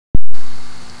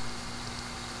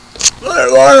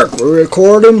Look, we're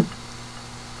recording.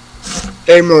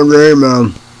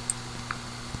 Amen.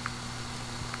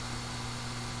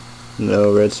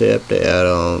 No Red Sea update. I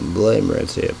don't blame Red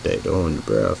Sea update. Don't hold your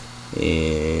breath.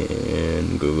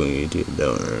 And Google, YouTube,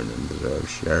 don't earn and deserve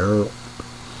share.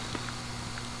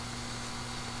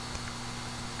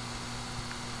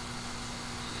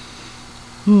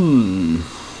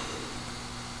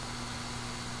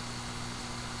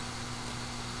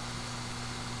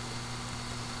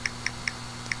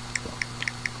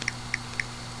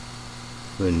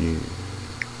 When you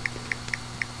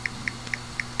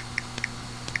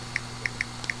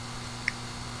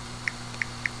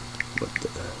what the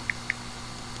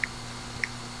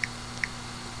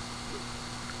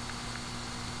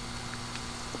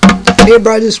Hey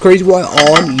everybody, this is Crazy Boy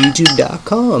on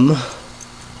YouTube.com.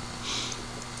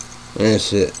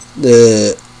 That's it.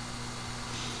 The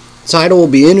title will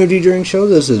be Energy Drink Show.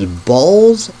 This is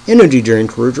Balls Energy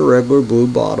Drink, original regular blue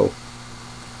bottle.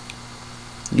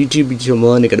 YouTube until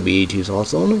 1, they gotta be 18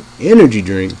 sauce on it. Energy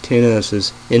drink, 10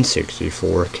 ounces, and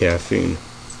 64 caffeine.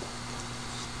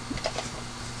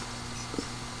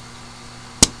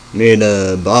 Need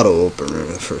a bottle opener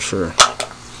for sure.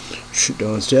 Shoot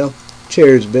down still.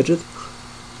 Cheers, bitches.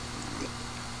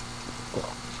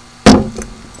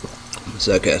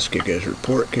 Suck-ass, kick-ass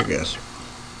report, kick-ass.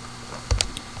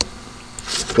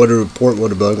 What a report,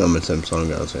 what a bug. I'm in Samsung,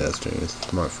 guys. That's doing this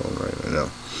smartphone right now.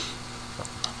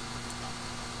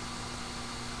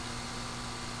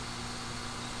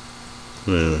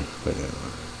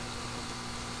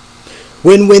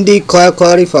 Wind windy, cloud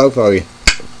cloudy, fog foggy.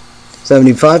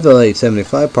 75 LA,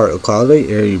 75 partly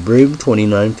cloudy, area breeze,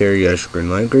 29 fairy ash green,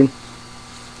 light green.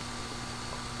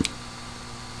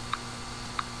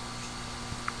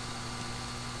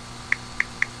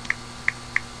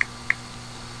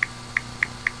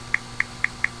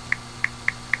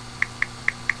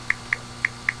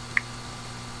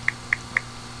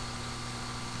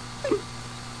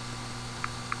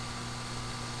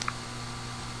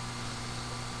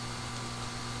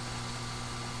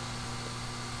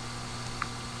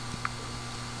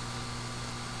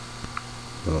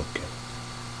 Okay.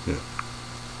 Yeah.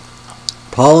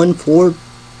 Pollen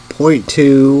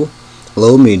 4.2,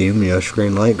 low medium, yellow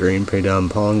green, light green,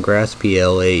 predominant pollen grass,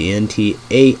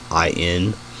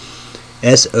 PLANTAIN,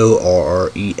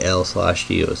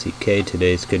 SORREL/DOCK.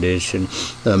 Today's condition,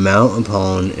 the amount of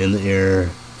pollen in the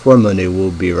air for Monday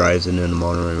will be rising in the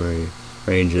Monterey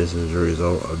ranges as a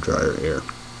result of drier air.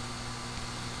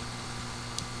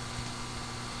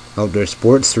 Outdoor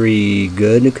sports, 3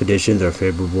 good conditions are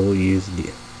favorable. Use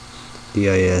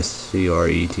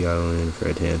DISCRETION for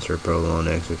enhanced or prolonged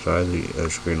exercise.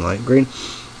 Green, light green.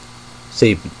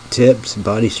 Safe tips: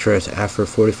 body stress after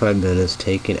 45 minutes,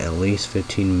 taking at least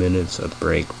 15 minutes of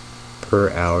break per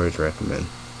hour is recommended.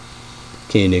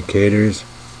 Key indicators: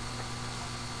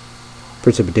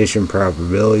 precipitation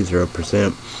probability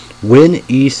 0%. Wind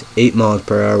east 8 miles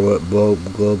per hour.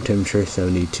 Globe temperature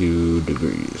 72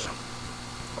 degrees.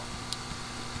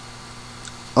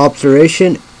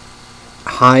 Observation: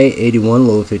 high 81,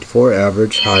 low 54,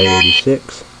 average high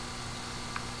 86.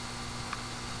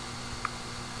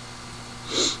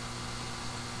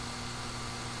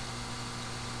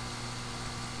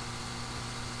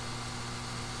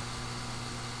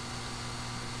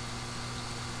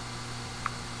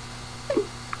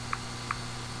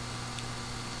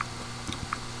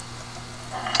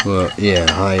 Well,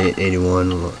 yeah, high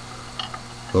 81,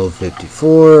 low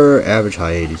 54, average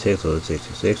high 86, low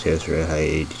 66, yesterday high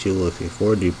 82, low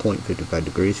 54, dew point 55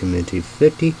 degrees, humidity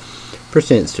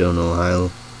 50%, still no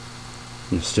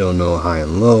high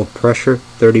and low, pressure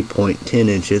 30.10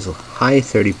 inches, high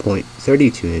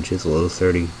 30.32 inches, low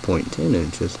 30.10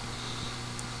 inches.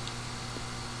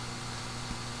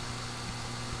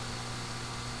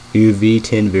 UV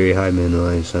 10, very high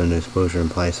minimalized sun exposure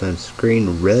implies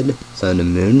sunscreen, red, sun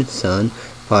and moon, sun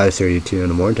 5:32 in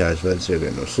the morning, times but still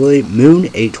get no sleep. Moon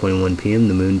 8:21 p.m.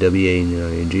 The moon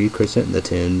WANIG crescent the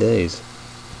 10 days.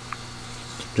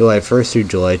 July 1st through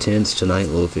July 10th tonight,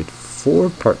 low 54,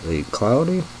 partly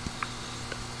cloudy.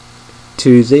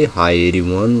 Tuesday, high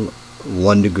 81,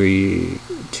 1 degree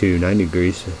to 9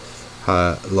 degrees,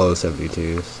 high, low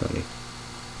 72, sunny.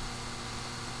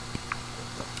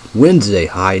 Wednesday,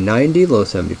 high 90, low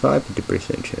 75,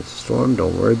 50% chance of storm.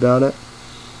 Don't worry about it.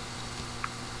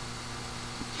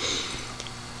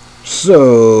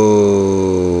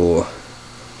 So,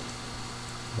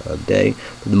 day.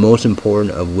 The most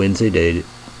important of Wednesday day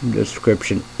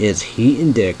description is heat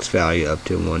index value up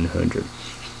to 100.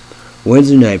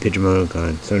 Wednesday night, picture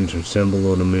monocline. Sun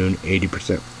symbol of the moon,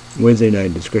 80%. Wednesday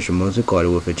night, discretion mostly cloudy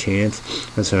with a chance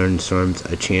of thunderstorms,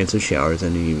 a chance of showers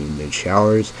in the evening. The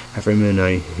showers after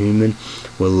midnight, humid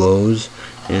with lows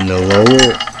in the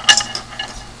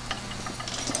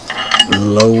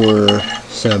lower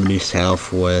 70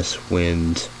 southwest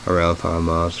winds around 5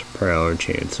 miles per hour,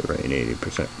 chance of rain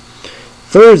 80%.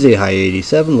 Thursday, high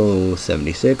 87, low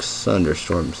 76,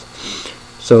 thunderstorms.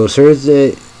 So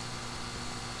Thursday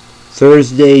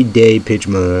day, pitch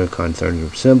monochrome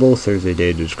thunderstorm symbol. Thursday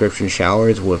day description,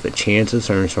 showers with a chance of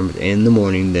thunderstorms in the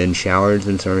morning, then showers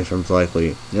and thunderstorms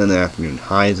likely in the afternoon.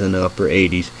 Highs in the upper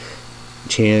 80s,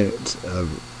 chance of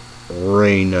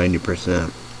rain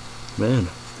 90%. Man,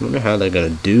 I wonder how they're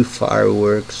going to do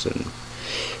fireworks and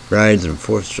rides on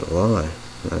 4th of July.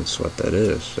 That's what that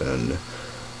is. And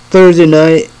Thursday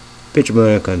night, pitch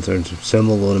monochrome thunderstorm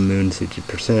symbol, on the moon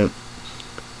 60%.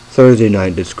 Thursday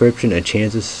night description, a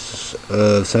chances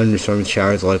of thunderstorms,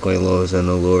 showers likely, lows in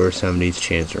the lower 70s,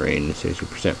 chance of rain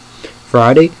 60%.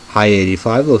 Friday, high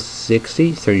 85, low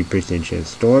 60, 30% chance of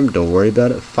storm. Don't worry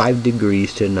about it. 5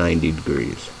 degrees to 90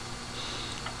 degrees.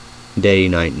 Day,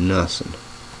 night, nothing.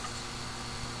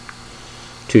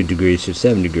 2 degrees to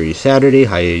 7 degrees. Saturday,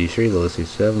 high 83, low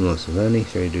 67, low 70,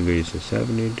 30 degrees to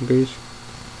 70 degrees.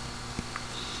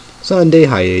 Sunday,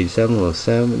 high 87, low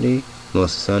 70.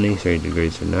 Mostly sunny, 30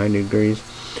 degrees to 90 degrees.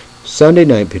 Sunday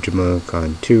night, picture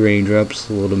monochrome, 2 raindrops,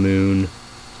 little moon.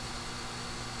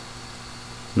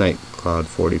 Night cloud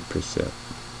 40%.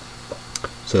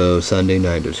 So Sunday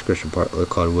night, description partly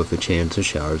cloudy with a chance of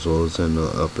showers, lows in the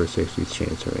upper 60s,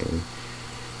 chance of rain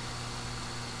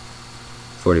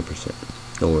 40%.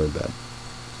 Don't worry about it.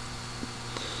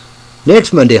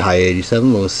 Next Monday, high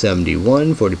 87, low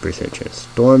 71, 40% chance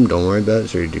of storm. Don't worry about it.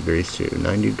 30 degrees to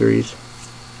 90 degrees.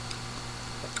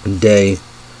 Day.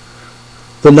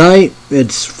 The night,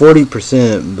 it's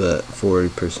 40%, but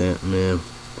 40%, man.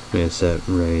 It's that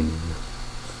rain.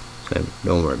 So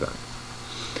don't worry about it.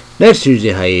 Next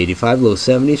Tuesday, high 85, low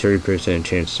 70, 30%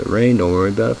 chance of rain. Don't worry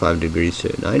about it. 5 degrees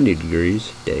to 90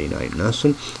 degrees. Day, night,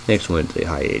 nothing. Next Wednesday,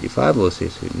 high 85, low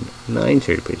 69,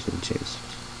 30% chance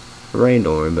of rain.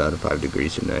 Don't worry about it. 5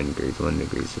 degrees to 9 degrees. 1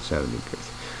 degrees to 7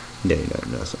 degrees. Day, night,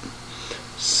 nothing.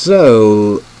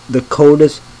 So, the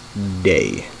coldest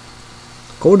day.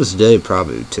 Coldest day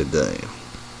probably today.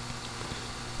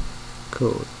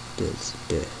 Coldest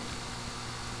day.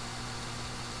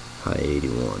 High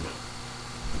 81.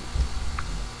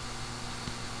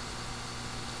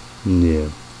 Yeah.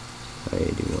 High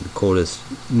 81. Coldest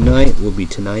night will be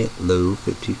tonight. Low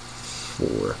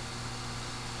 54.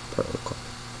 Probably.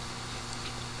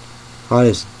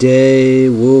 Hottest day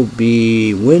will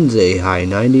be Wednesday. High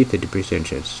 90. 50%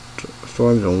 chance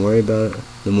storms. Don't worry about it.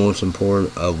 The most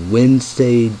important of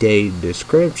Wednesday day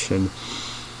description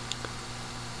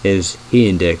is heat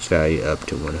index value up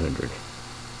to 100.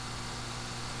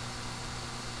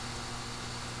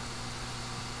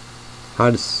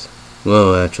 Hottest,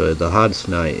 well, actually, the hottest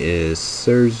night is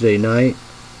Thursday night,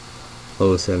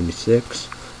 low 76.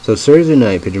 So Thursday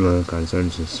night, picture monochrome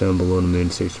thunderstorm, sun below the moon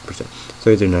 60%.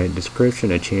 Thursday night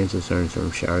description, a chance of thunderstorm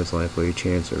showers likely, a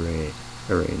chance of rain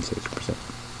 60%.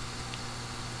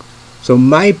 So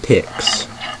my picks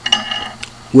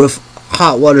with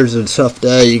hot waters and stuff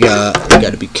there, you got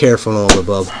to be careful on all the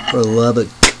above. For the love of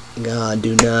God,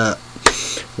 do not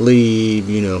leave,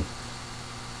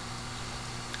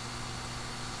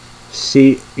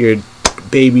 see your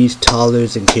babies,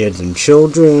 toddlers, and kids and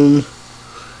children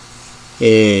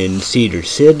in senior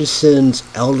citizens,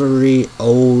 elderly,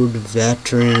 old,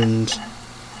 veterans,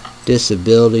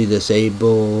 disability,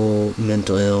 disabled,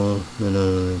 mental ill,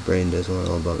 brain disorder,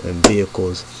 all about, and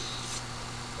vehicles.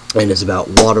 And it's about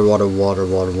water.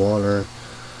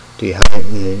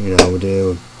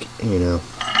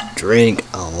 Drink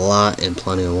a lot and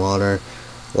plenty of water.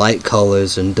 Light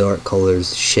colors and dark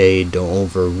colors, shade. Don't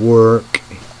overwork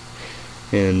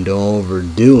and don't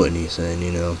overdo anything,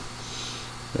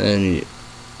 and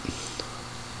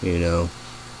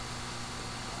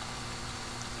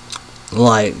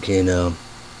like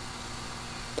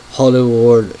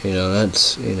Hollywood,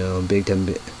 that's big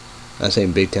time. I say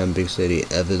big time, big city,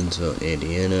 Evansville,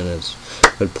 Indiana. That's a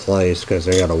good place because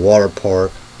they got a water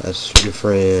park. That's your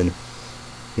friend.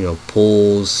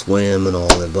 Pools, swim, and all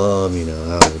the above.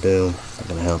 How to do. I'm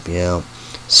gonna help you out.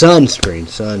 Sunscreen.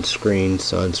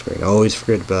 Always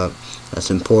forget about.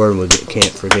 That's important. We can't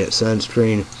forget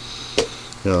sunscreen.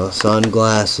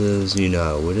 Sunglasses.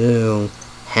 How we do.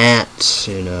 Hats.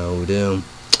 We do.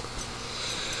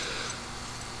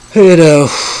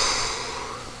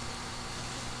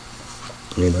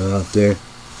 Out there.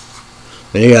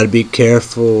 And you gotta be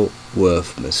careful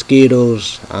with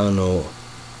mosquitoes. I don't know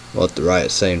what the right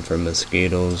saying for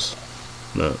mosquitoes.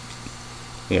 No,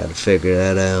 you got to figure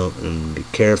that out and be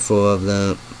careful of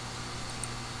that.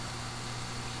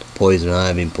 Poison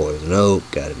ivy, poison oak,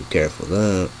 got to be careful of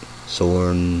that.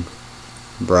 Thorn,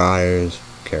 briars,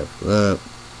 careful of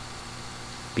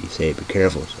that. Be safe, be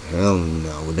careful. So hell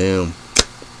no with them.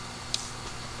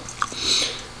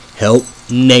 Help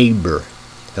neighbor.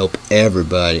 Help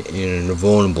everybody. You know, the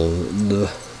vulnerable, the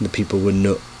people with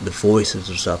no, the voices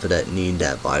and stuff that need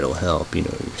that vital help. You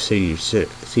know, your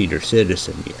senior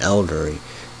citizen, the elderly,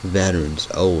 veterans,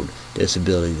 old,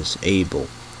 disability, disabled,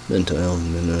 mental health,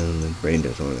 brain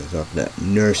disorder, stuff like that.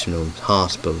 Nursing homes,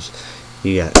 hospitals.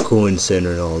 You got cooling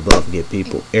center and all above. Get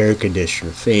people air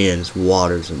conditioner, fans,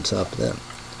 waters, and stuff like that.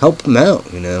 Help them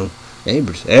out. You know,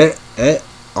 neighbors.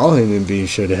 All human beings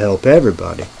should help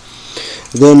everybody.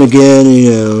 Then again, you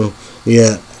know,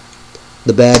 yeah,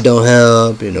 the bad don't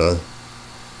help, you know,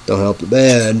 don't help the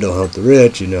bad, don't help the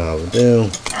rich, you know how we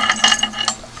do.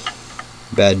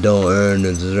 Bad don't earn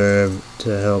and deserve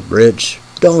to help. Rich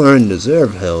don't earn and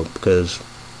deserve help because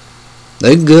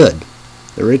they're good.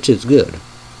 The rich is good.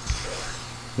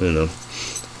 You know,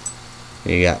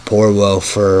 you got poor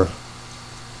welfare,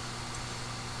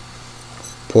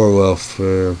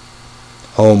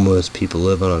 homeless people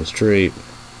living on the street,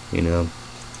 you know.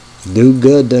 Do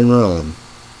good then wrong.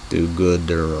 Do good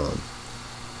then wrong.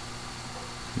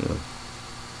 You know.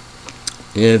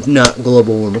 If not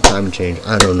global warming, climate change,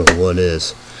 I don't know what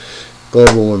is.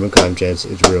 Global warming, climate change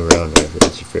is real around here.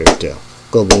 It's a fairy tale.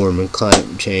 Global warming,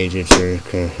 climate change,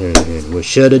 we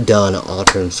should have done an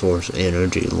alternate source of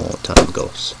energy a long time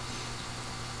ago.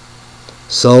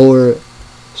 Solar,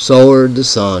 the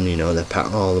sun, you know, that power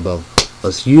all above.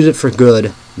 Let's use it for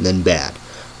good, then bad.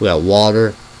 We got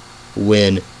water,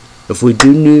 wind. If we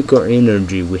do nuclear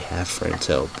energy, we have friends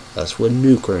help. That's what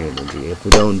nuclear energy. If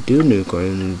we don't do nuclear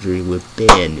energy, we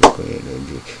ban nuclear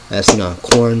energy. That's not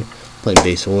corn,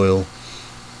 plant-based oil,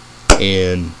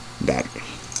 and that.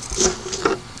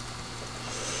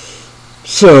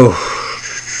 So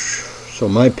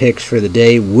my picks for the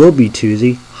day will be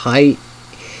Tuesday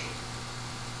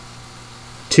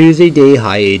day,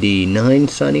 high 89,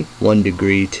 sunny, 1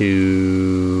 degree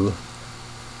to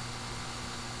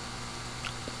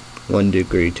 9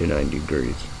 degrees.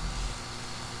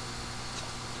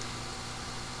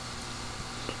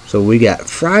 So we got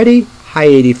Friday, high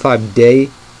 85 day.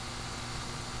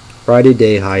 Friday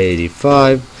day, high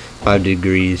 85, 5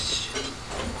 degrees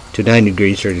to 9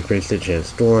 degrees, 30% chance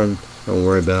storm. Don't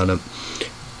worry about it.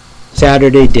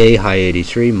 Saturday day, high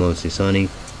 83, mostly sunny.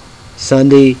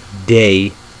 Sunday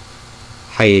day,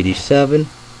 high 87,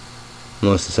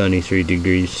 mostly sunny, 3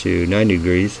 degrees to 9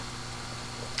 degrees.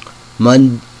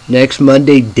 Next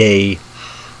Monday day,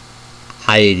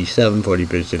 high 87,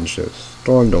 40% chance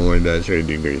storm. Don't worry about it, 30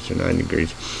 degrees to 9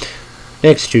 degrees.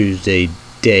 Next Tuesday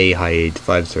day, high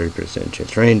 85, 30%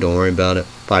 chance rain. Don't worry about it,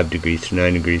 5 degrees to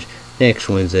 9 degrees. Next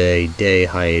Wednesday day,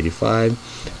 high 85,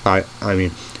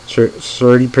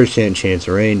 30% chance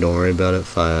of rain. Don't worry about it,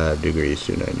 5 degrees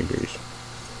to 9 degrees.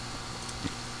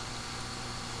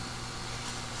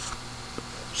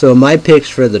 So my picks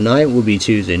for the night will be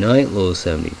Tuesday night, low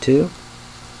 72.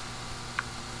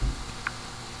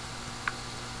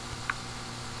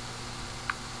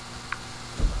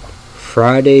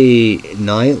 Friday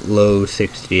night, low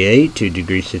 68, 2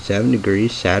 degrees to 7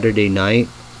 degrees. Saturday night,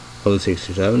 low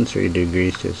 67, 3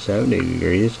 degrees to 70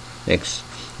 degrees.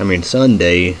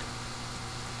 Sunday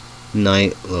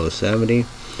night, low 70.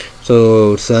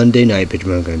 So Sunday night, pitch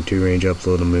mountain, 2 range up,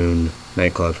 low to moon.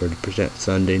 Night clouds 40%.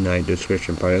 Sunday night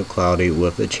description, partly cloudy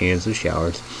with a chance of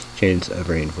showers. Chance of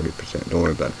rain 40%. Don't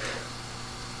worry about it.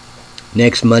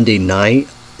 Next Monday night,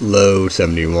 low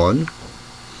 71.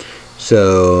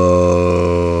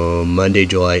 So Monday,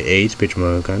 July 8th, pitch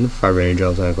mountain, 5 range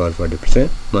up, night clouds 40%.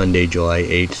 Monday, July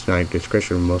 8th, night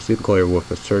description, mostly clear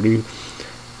with a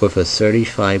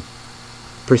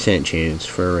 35% chance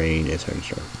for rain and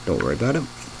thunderstorm. Don't worry about it.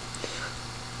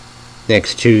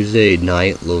 Next Tuesday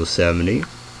night, low 70.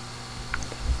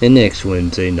 And next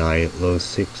Wednesday night, low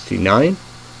 69.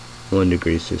 1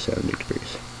 degrees to 70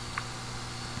 degrees.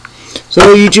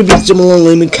 So YouTube, be similar,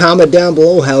 leave me a comment down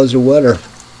below. How's your weather?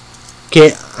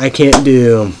 I can't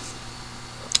do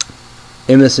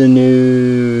MSN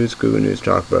News, Google News,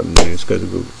 talk about news because of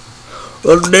Google.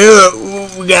 Let's do it.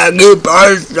 We got a good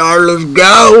party started. Let's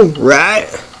go, right?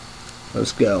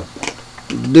 Let's go.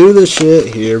 Do the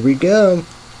shit. Here we go.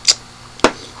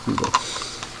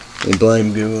 We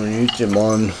blame Google and YouTube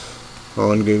on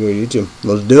Google and YouTube.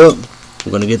 Let's do it.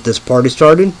 We're gonna get this party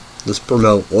started. Let's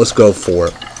promote. Let's go for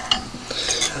it.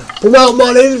 Promote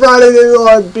Mondays, Friday,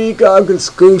 Night Peacock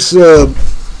exclusive.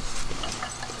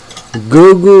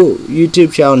 Google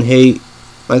YouTube channel and hate.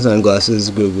 My sunglasses.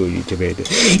 Google YouTube hate.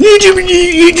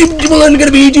 YouTube I'm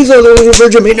gonna be so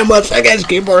virgin ain't no much. I guys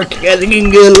keep working. I can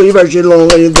get leave our shit alone.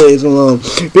 Leave this alone.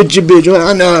 Bitch.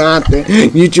 I know out there.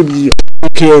 YouTube. Be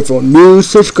careful. New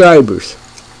subscribers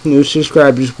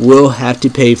will have to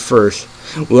pay first.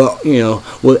 Well,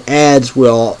 with ads,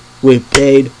 we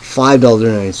paid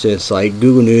 $5.09, like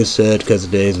Google News said, because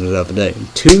the days was up a day.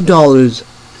 $2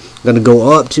 gonna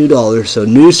go up $2. So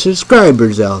new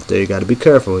subscribers out there, you gotta be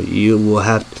careful. You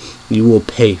will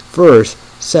pay first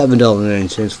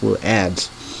 $7.09 for ads.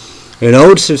 And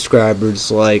old subscribers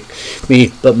like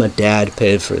me, but my dad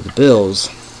paid for the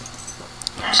bills.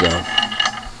 So,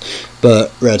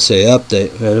 but let's say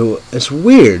update. It's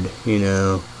weird,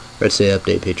 Let's say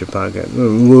update Patreon podcast.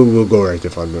 We'll go right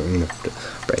if I go, to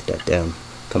break that down.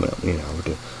 Coming up, we'll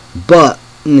do. But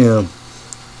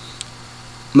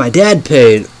my dad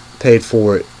paid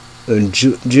for it in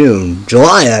June.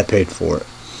 July I paid for it.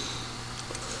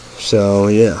 So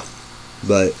yeah,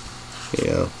 but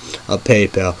a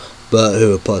PayPal. But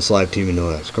who plus live TV no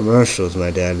ads commercials?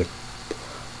 My dad,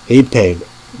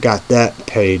 got that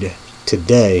paid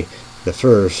today, the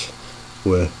first,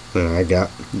 when I got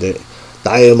the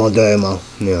demo,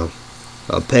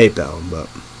 a PayPal, but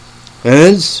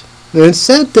and it's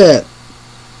said that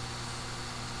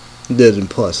Disney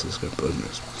Plus is gonna put in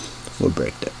this. We'll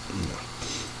break that.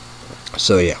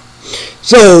 So yeah.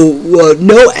 So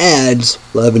no ads,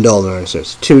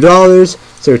 $11.09. $2,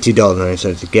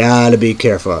 $13.09. You gotta be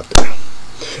careful out there.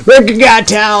 Ricky Got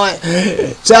Talent.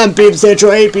 7 p.m.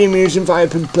 Central, 8 p.m. Eastern,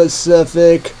 5 p.m.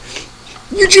 Pacific.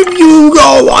 You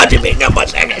go watch it, no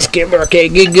much. I guess get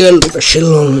good, leave a shit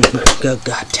alone.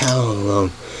 Got Talent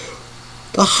alone.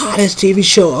 The hottest TV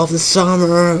show of the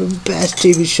summer, best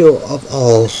TV show of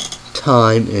all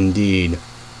time, indeed.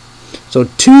 So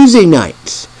Tuesday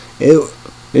nights, you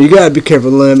gotta be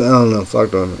careful. I don't know,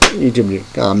 fuck on YouTube.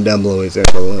 Comment down below is there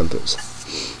for Olympus.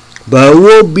 But it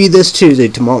will be this Tuesday,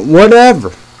 tomorrow,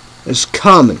 whatever is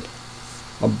coming.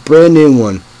 A brand new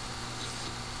one.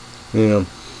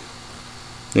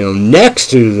 Next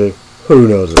Tuesday, who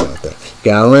knows about that?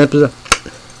 Got Olympus?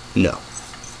 No.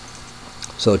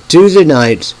 So Tuesday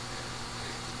nights,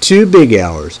 2 big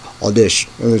hours. Audition.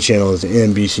 And the channel is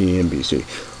NBC.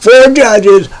 4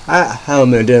 judges.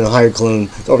 I'm a Daniel Higher Clone.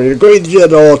 Over the great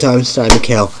judge of all time, Simon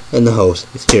Cowell, and the host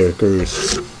is Terry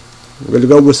Crews. We're gonna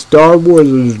go with Star Wars.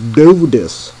 Let's do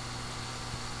this.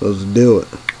 Let's do it.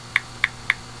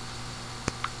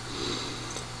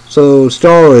 So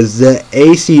Star Wars, the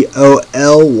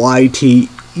ACOLYTE.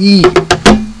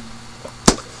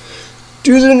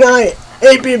 Tuesday night,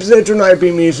 8 p.m. Central, 9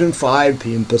 p.m. Eastern, 5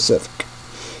 p.m. Pacific.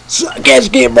 So I guess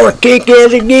get more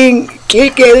kick-ass again,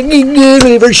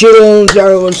 whatever shit on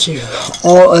Star Wars here.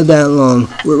 All of that long.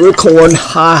 We're recording,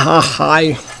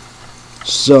 hi.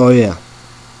 So yeah.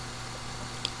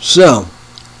 So,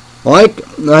 like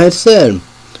I said,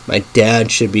 my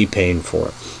dad should be paying for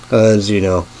it. Because,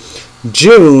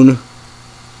 June,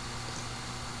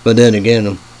 but then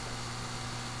again,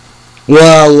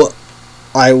 well,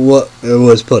 it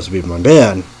was supposed to be my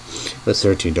dad. That's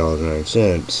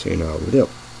 $13.09, we do.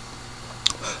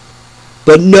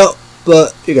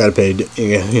 But you gotta pay,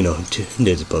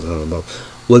 Disney Plus on above.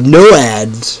 With no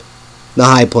ads, the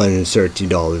high plan is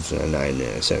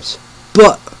 $13.99.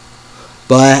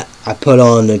 But I put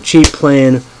on the cheap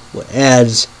plan with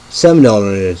ads,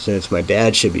 $7.09. My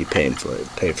dad should be paying for it.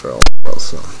 Pay for all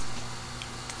also.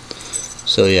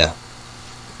 So yeah.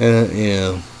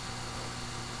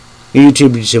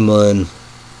 YouTube someone.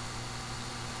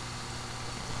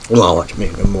 Well, watch me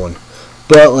good morning.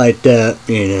 But like that,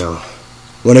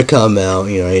 when it come out,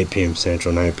 8 p.m.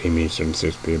 Central, 9 p.m. Eastern,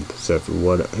 6 p.m. Pacific,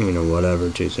 whatever,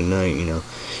 Tuesday night,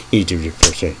 YouTube your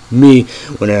first day. Me,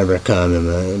 whenever I come in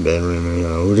my bedroom,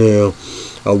 we'll do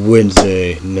a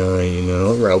Wednesday night,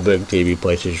 real big TV,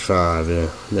 PlayStation 5,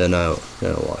 then I'll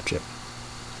watch it.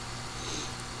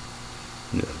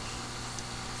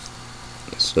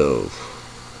 So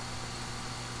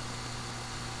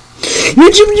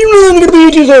YouTube, I'm gonna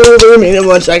be just over me. And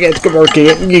once I get to work,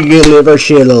 you can leave our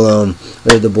shit alone.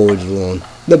 Leave the boys alone.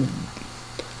 The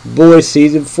Boys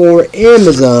Season 4,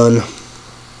 Amazon.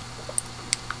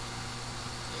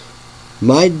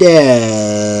 My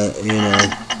dad,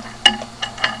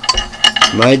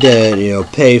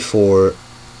 pay for it.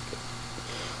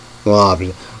 Well,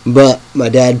 obviously. But my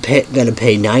dad gonna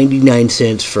pay 99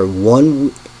 cents for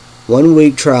one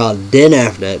week trial. Then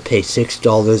after that, pay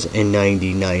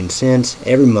 $6.99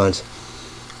 every month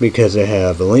because I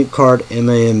have a link card in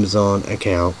my Amazon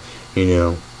account.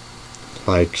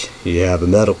 Like you have a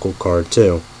medical card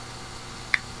too.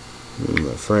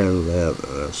 My friend have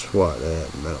SWAT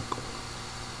at medical.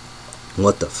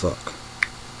 What the fuck?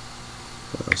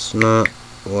 That's not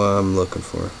what I'm looking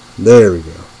for. There we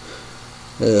go.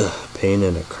 Ugh, pain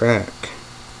in a crack.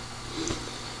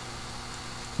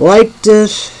 Like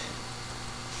this.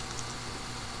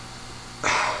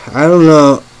 I don't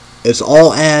know. It's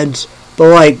all ads, but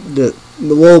like the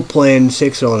low plan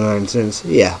 $6.09.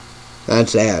 Yeah,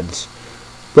 that's ads.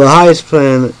 But the highest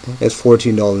plan is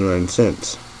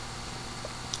 $14.09.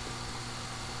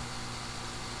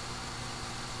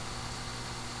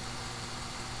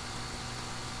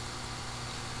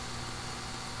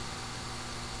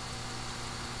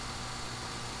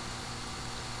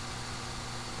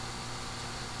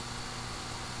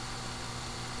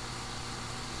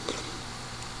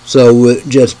 So with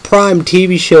just prime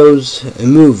TV shows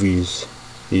and movies,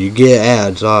 you get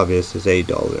ads. Obvious, it's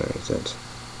 $8.09.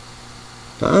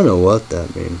 I don't know what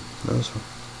that means.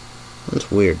 That's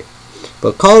weird.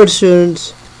 But college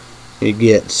students, you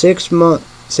get 6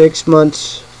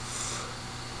 months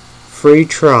free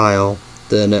trial,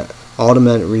 then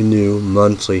automatic renew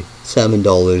monthly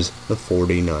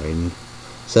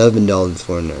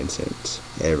 $7.49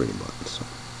 every month. So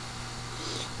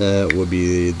that would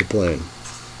be the plan.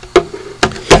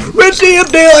 Let's see if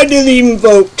daylight to the evening,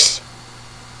 folks.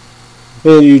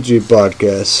 And YouTube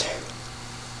podcasts.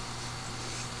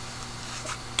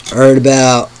 I heard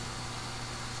about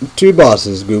two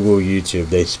bosses Google YouTube.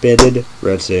 They spitted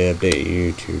Red State Update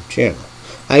YouTube channel.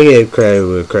 I gave credit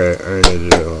where credit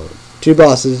earned. Two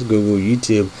bosses Google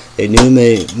YouTube. They knew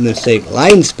made mistake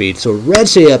line speed, so Red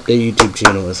State Update YouTube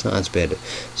channel is not spitted.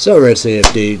 So Red State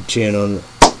Update channel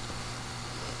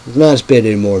is not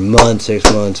spitted anymore. Month,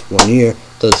 6 months, 1 year.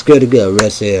 So it's good to go.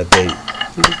 Red State Update.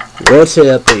 Red State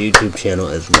Update YouTube channel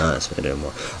is not spitted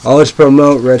anymore. Always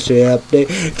promote Red State Update.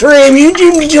 Dream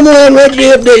YouTube channel, Red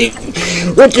State Update.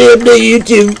 Red State Update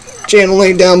YouTube channel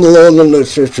link down below in the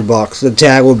description box. The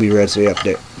tag will be Red State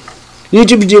Update.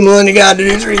 YouTube channel, and you got to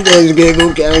do 3 things.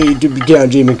 Google account, YouTube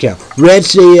account, Gmail account. Red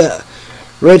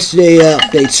State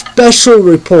Update special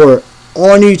report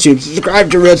on YouTube. Subscribe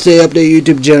to Red State Update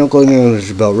YouTube channel. Click on the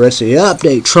notification bell. Red State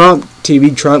Update. Trump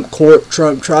TV, Trump court,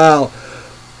 Trump trial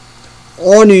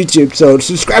on YouTube. So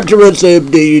subscribe to Red State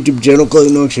Update YouTube channel. Click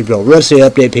on the notification bell. Red State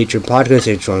Update Patreon podcast.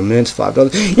 8 minutes, $5.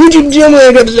 YouTube channel.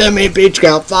 I got to send me a page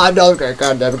count. $5. Credit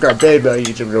card, debit card, PayPal.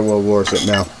 YouTube channel. World War it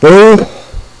now. Boom.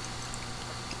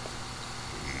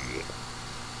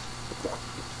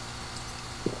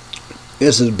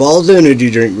 This is Balls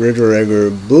Energy Drink, Red or Regular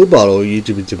Blue Bottle.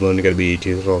 YouTube one gotta be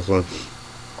 18 sauce on.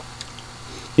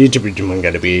 YouTube one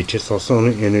gotta be 18 sauce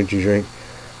on. Energy drink,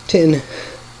 10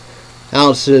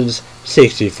 ounces,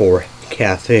 64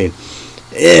 caffeine.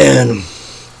 And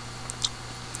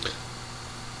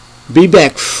be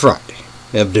back Friday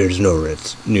if there's no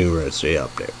new Red State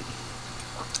Update.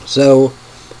 So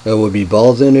it would be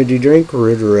Balls Energy Drink,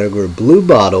 Red or Regular Blue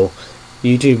Bottle.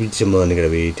 YouTube money gonna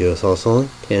be 2 sauce on,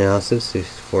 10 ounces,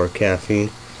 64 caffeine,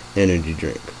 energy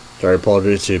drink. Sorry,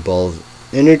 apologies to Balls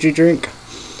Energy Drink.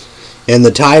 And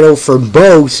the title for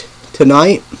both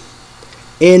tonight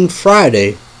and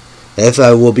Friday, if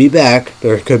I will be back,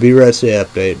 there could be Red State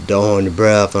Update, don't hold your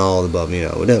breath, and all the above, you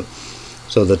know, we do.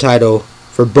 So the title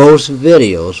for both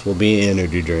videos will be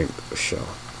Energy Drink Show.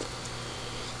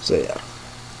 So yeah.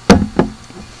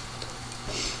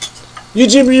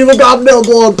 YouTube, you got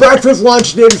available on breakfast,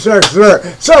 lunch, dinner, snack, dessert,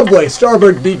 Subway,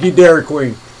 Starbucks, DQ, Dairy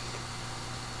Queen.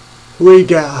 We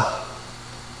got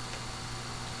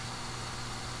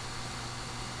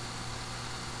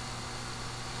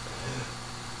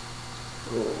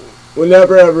will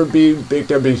never ever be Big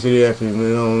WCDF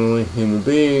human only human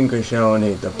being because Sean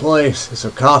ain't the place. It's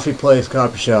a coffee place,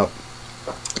 coffee shop.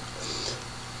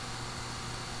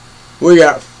 We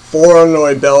got 4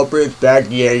 Illinois Bellbridge back.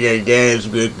 Yeah, it's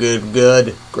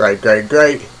good.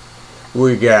 Great.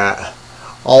 We got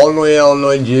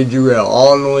Illinois Ginger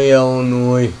Ale,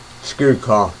 Illinois Screwed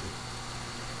Coffee.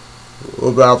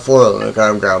 What about 4 Illinois?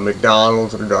 I've got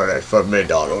McDonald's or DoorDash. Fuck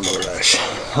McDonald's or DoorDash.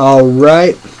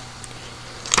 Alright.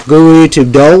 Google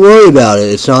YouTube, don't worry about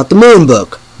it. It's not the Moon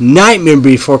book. Nightmare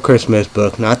Before Christmas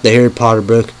book, not the Harry Potter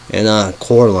book, and not a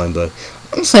Coraline book.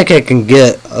 Looks like I can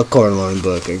get a Coraline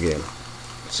book again.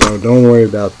 So don't worry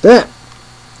about that.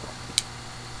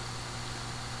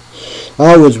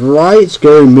 I was right.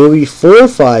 Scary Movie 4,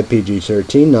 5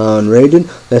 PG-13, non-rated.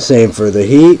 The same for The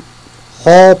Heat.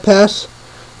 Hall Pass,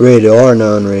 rated R,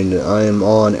 non-rated. I am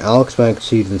on Alex Mack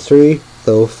Season 3.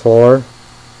 So far,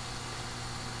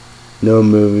 no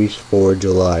movies for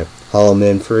July. Hollow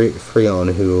Man free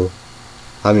on Pluto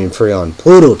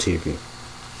TV.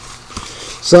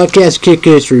 Suck-ass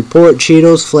kick-ass report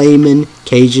Cheetos Flamin'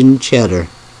 Cajun Cheddar.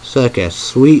 Suck-ass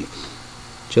sweet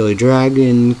chili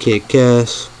dragon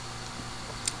kick-ass.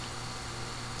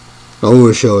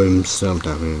 We'll show him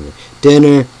sometime.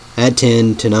 Dinner at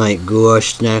 10 tonight.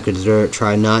 Goulash, snack, and dessert.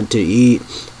 Try not to eat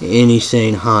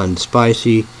anything hot and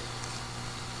spicy.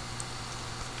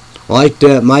 Like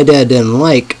that, my dad didn't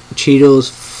like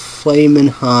Cheetos Flamin'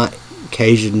 Hot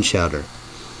Cajun Cheddar.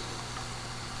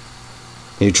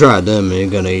 He tried them and he's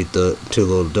gonna eat the 2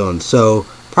 little donuts. So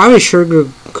probably sugar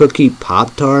cookie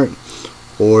Pop-Tart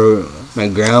or my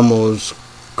grandma's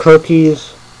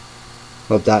cookies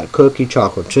with that cookie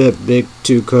chocolate chip, big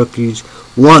 2 cookies.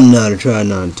 One now to try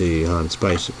not to eat hot and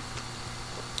spicy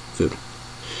food.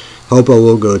 Hope I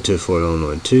will go to Fort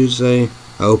Illinois Tuesday.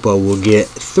 I hope I will get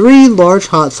 3 large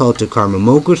hot salted caramel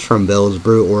mochas from Bell's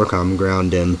Brew or Common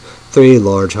Ground and 3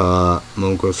 large hot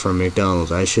mochas from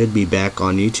McDonald's. I should be back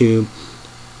on YouTube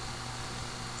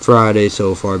Friday.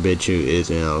 So far, BitChute is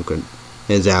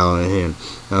out of hand.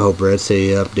 I hope Red City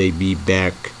Update be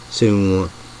back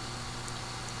soon.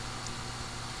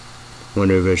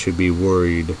 Wonder if I should be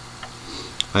worried.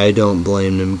 I don't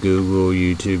blame them. Google,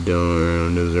 YouTube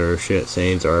don't deserve shit.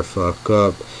 Saints are fuck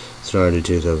up. Started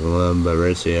 2011, but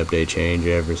Red City Update changed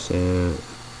everything.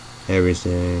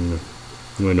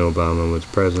 When Obama was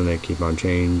president, they keep on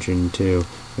changing too.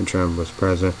 When Trump was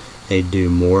president, they do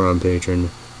more on Patreon.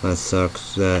 That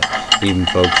sucks that even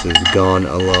folks is gone.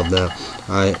 I love that.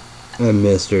 I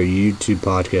miss their YouTube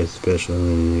podcast, especially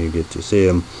when you get to see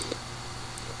them.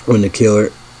 When the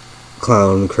killer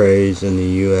clown craze in the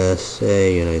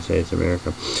USA, United States of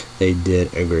America, they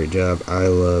did a great job. I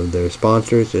love their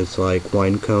sponsors. It's like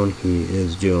Winecone. He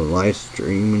is doing live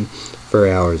streaming for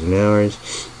hours and hours.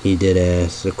 He did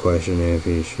ask the question if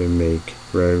he should make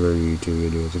regular YouTube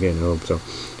videos again. I hope so.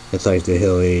 It's like the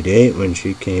Hill 88 when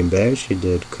she came back. She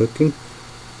did cooking.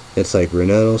 It's like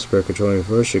Renato Sprecher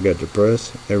 24. She got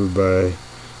depressed. Everybody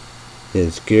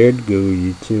is scared. Google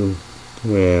YouTube.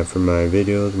 For my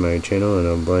videos, my channel, and I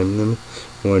don't blame them.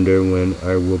 Wonder when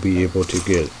I will be able to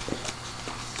get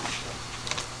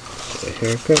a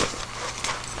haircut.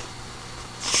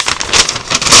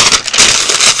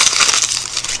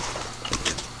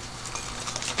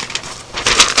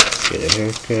 Get a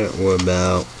haircut. What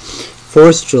about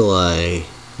 4th of July?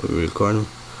 We're recording.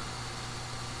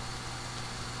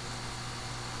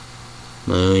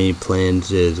 My only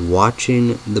plans is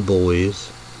watching The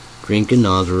Boys, drinking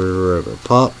Nazareth River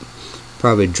Pop,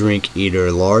 probably drink either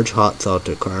a large hot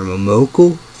salted caramel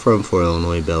mocha from Fort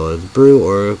Illinois Bella's Brew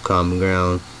or Common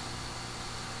Ground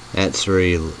at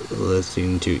 3,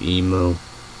 listening to Emo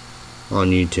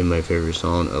on YouTube, my favorite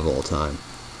song of all time.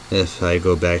 If I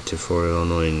go back to Fort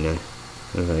Illinois,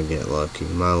 if I get lucky,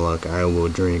 my luck, I will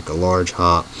drink a large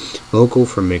hot mocha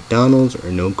from McDonald's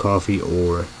or no coffee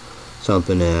or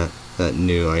something at that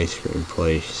new ice cream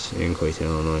place in Clayton,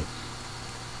 Illinois.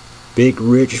 Big,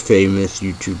 rich, famous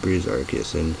YouTubers are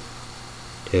kissing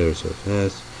Taylor Swift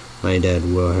ass. My dad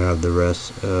will have the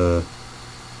rest.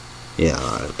 Yeah,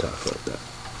 I'll talk about that.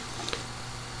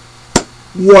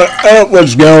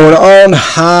 What's going on?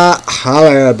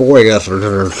 Hi, boy. Guess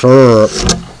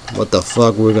what the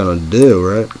fuck we're gonna do,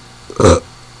 right?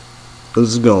 This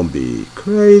is gonna be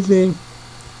crazy.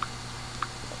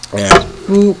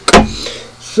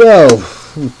 So,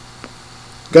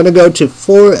 gonna go to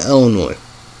Fort Illinois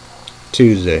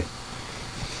Tuesday.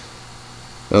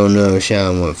 Oh no,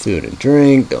 Sean want food and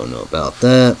drink. Don't know about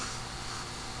that.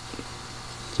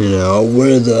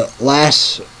 Wear the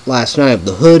last night of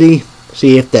the hoodie.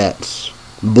 See if that's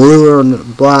blue or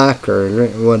black or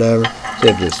whatever. See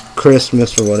if it's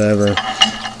Christmas or whatever.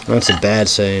 That's a bad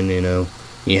saying,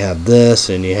 You have this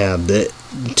and you have the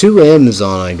 2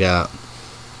 Amazon I got.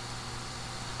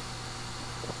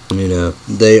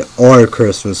 They are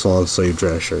Christmas long sleeve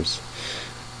dress shirts.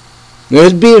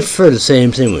 It'd be for the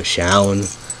same thing with Shawn.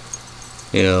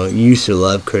 You used to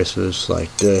love Christmas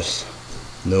like this.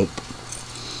 Nope.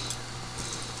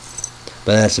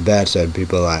 But that's the bad side.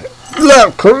 People are like,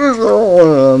 love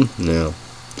Christmas. No.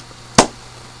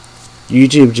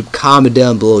 YouTube, comment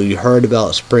down below. You heard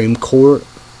about Supreme Court?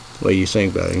 What do you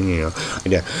think about it?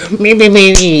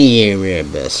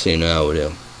 Best, I would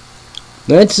do.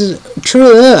 That's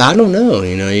true. I don't know.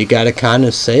 You gotta kind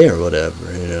of say or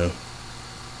whatever.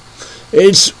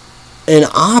 It's an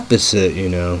opposite,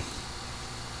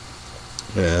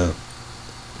 Yeah.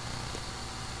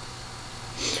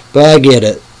 But I get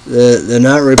it. They're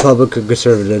not Republican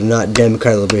conservatives, not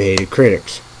Democrat liberal-hated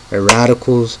critics. They're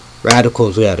radicals.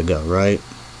 Radicals gotta go, right?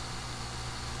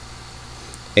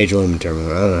 Age limit term. I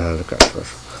don't know how to crack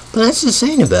first. But that's the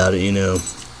saying about it,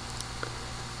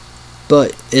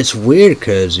 But it's weird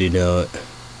because, you know,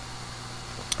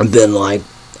 I've been like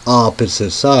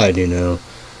opposite side, you know.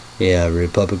 Yeah,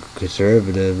 Republican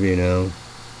conservative, you know.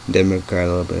 Democrat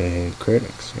a little bit hate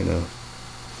critics, you know.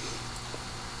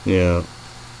 You know.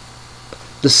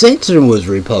 The censor was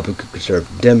Republican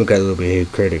conservative. Democrat a little bit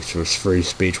hate critics was free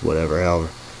speech, whatever, however.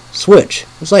 Switch.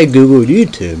 It's like Google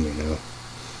YouTube, you know.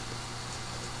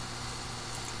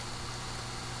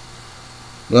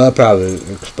 Well, I'll probably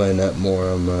explain that more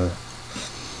on my...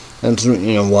 That's,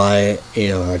 you know, why, you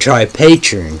know, I try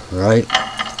Patreon, right?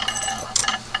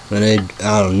 And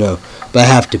I don't know. But I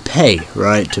have to pay,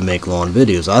 right, to make long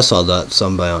videos. I saw that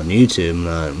somebody on YouTube, and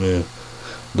I, yeah.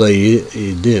 But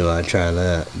you do. I try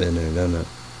that. Been there, done that.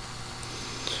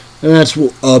 And that's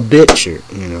a bitcher,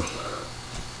 you know.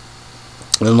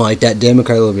 And like that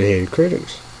Democrat little bit hated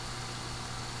critics.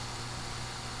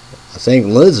 I think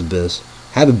Elizabeth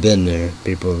haven't been there.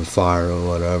 People are fired or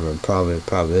whatever. Probably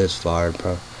is fired.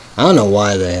 I don't know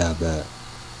why they have that.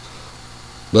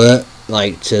 But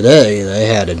like today, they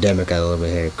had a Democrat a little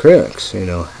bit hated critics. You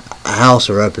know, a House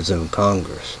of Representatives,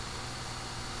 Congress.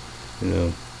 You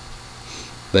know,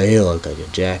 but he looked like a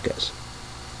jackass.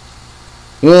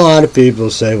 You know, a lot of people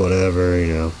say whatever.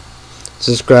 You know,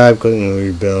 subscribe, click on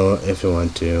your bell if you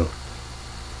want to.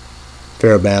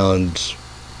 Fair balance.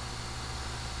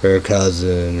 Her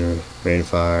cousin or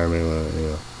Rainfire, maybe, you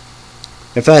know.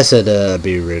 If I said I'd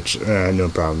be rich, no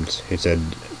problems. He said,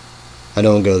 I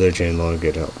don't go to their channel to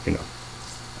get help, you know.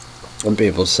 And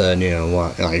people said, you know,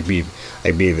 what, like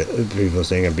Beavis, people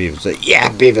saying Beavis, like, yeah,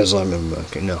 Beavis Lemon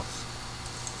Bucket, no.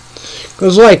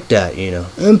 Cause like that, you know.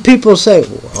 And people say,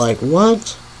 like,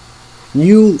 what?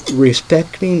 You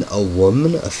respecting a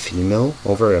woman, a female,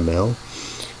 over a male?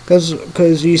 Because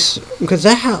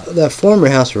that former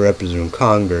House of Representatives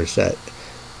Congress, that,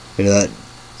 you know, that,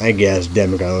 I guess,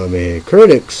 Democrat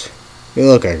critics, they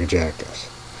look like a jackass.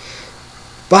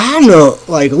 But I know,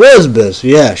 like, Elizabeth,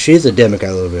 yeah, she's a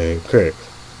Democrat critic,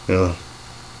 you know.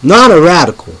 Not a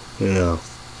radical, you know.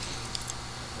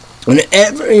 And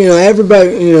you know,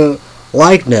 everybody, you know,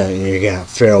 like that. You got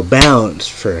Farrell Balance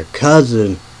for a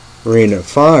cousin, Rena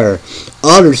Fire,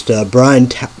 other stuff, Brian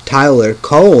Tyler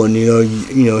Cohen,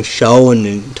 you know, showing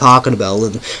and talking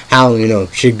about how, you know,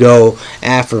 should go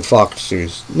after Fox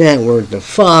News Network, the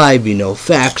 5, you know,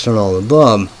 facts and all the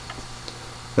above.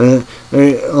 Like,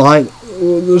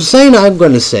 the saying I'm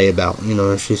going to say about, you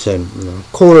know, she said, you know,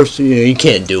 of course, you know, you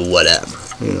can't do whatever,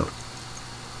 you know.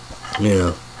 You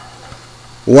know.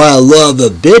 What I love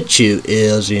about you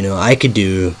is, you know, I could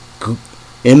do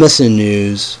MSN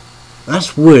News.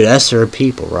 That's weird. That's their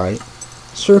people, right?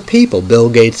 It's their people. Bill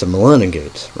Gates and Melinda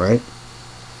Gates, right?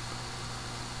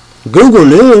 Google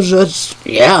News, that's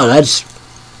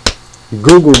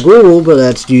Google, but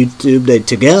that's YouTube. They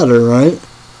together, right?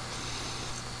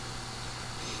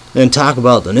 And talk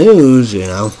about the news, you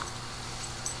know.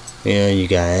 Yeah, you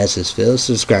guys, this Phil.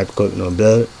 Subscribe, click on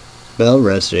the bell,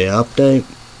 rest of the update.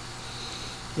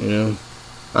 You know,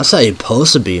 that's how you're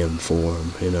supposed to be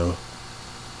informed, you know.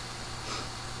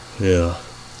 Yeah.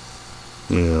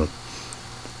 You know.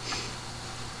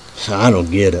 So I don't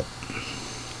get it.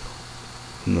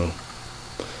 You know.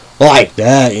 Like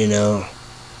that, you know.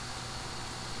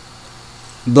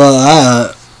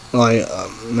 But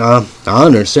I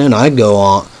understand. I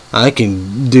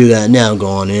can do that now. Go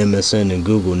on MSN and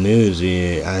Google News.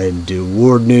 Yeah, I do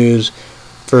World News,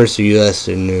 First U.S.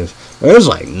 News. There's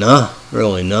like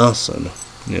really nothing.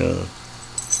 You know.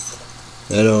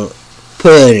 They don't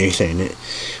put anything in it.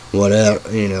 Whatever,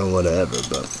 you know, whatever.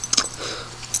 But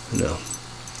you know.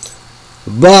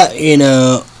 But you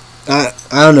know, I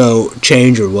don't know,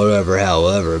 change or whatever.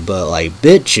 However, but like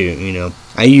BitChute, you know,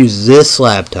 I use this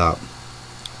laptop.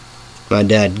 My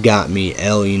dad got me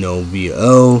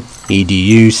Lenovo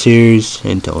EDU series,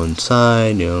 Intel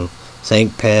inside, you know,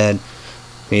 ThinkPad.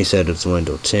 He said it's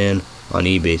Windows 10 on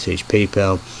eBay,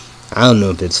 PayPal. I don't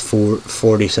know if it's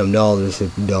 $40 some,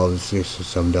 $50, $60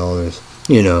 some,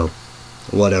 you know,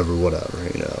 whatever,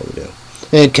 you know, we do.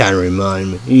 It kind of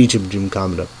remind me, YouTube Jim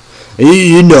comment up.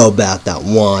 You know about that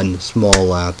one small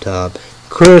laptop.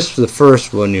 Chris, the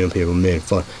first one, you know, people made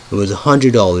fun. It was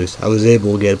 $100. I was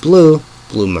able to get blue,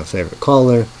 my favorite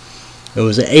color. It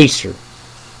was an Acer.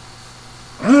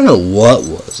 I don't know what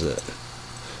was it.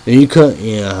 And you couldn't,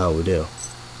 you know how we do.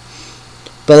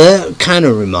 But that kind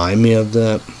of remind me of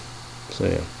that. So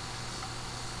yeah.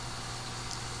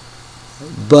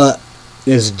 But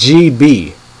it's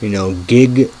GB, you know,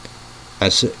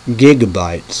 that's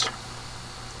gigabytes.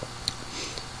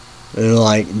 And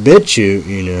like BitChute,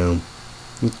 you know,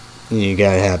 you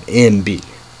gotta have MB,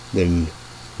 then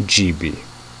GB.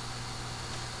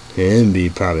 And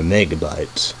MB probably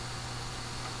megabytes.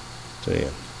 So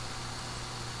yeah.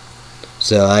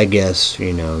 So I guess,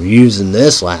 you know, using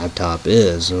this laptop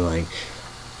is like,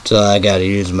 so I gotta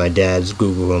use my dad's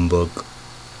Google Chromebook.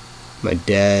 My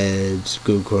dad's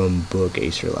Google Chromebook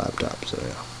Acer laptop. So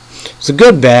yeah. It's a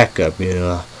good backup, you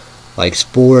know, like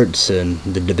sports and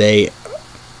the debate.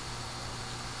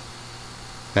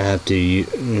 I have to, you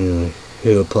know,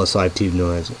 Hulu plus live TV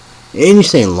noise.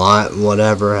 Anything lot,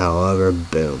 whatever, however,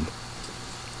 boom.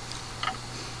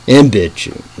 And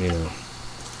BitChute, you know.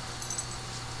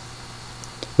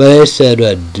 But they said,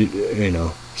 you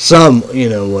know, some, you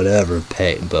know, whatever,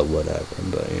 pay, but whatever,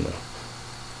 but, you know.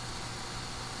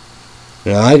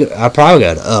 You know, I probably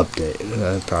got to update.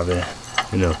 I probably,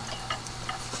 you know.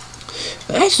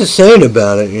 That's the thing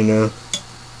about it, you know.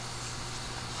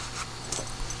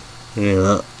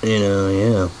 Yeah.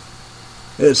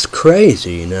 It's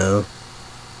crazy, you know.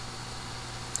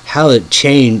 How it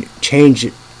change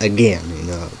it again, you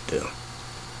know.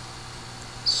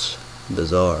 It's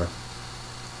bizarre.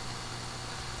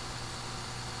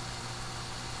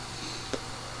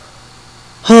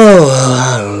 Oh,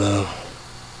 I don't know.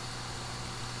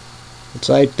 It's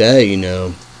like that, you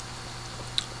know.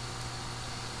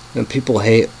 And people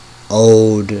hate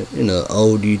old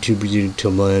YouTubers to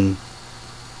learn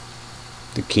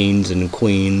the kings and the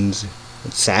queens.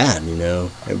 It's sad, you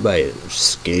know. Everybody is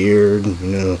scared, you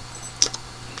know.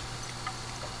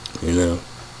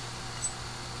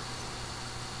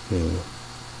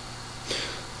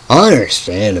 I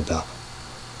understand about,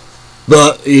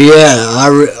 but yeah,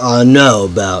 I know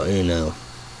about, you know.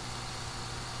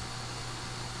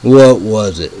 What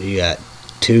was it? You got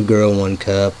 2 girl, 1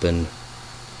 cup, and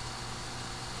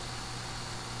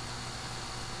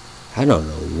I don't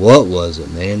know, what was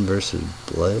it, man versus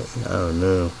blood? I don't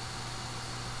know.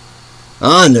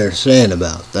 I understand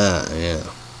about that, yeah.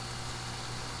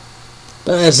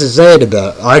 But that's the thing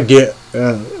about it. I get,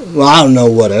 well, I don't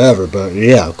know whatever, but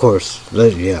yeah, of course,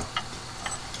 yeah.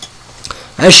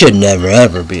 That should never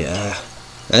ever be a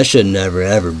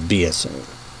thing,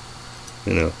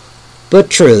 you know. But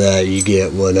true that you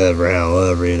get whatever,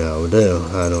 however, you know, do.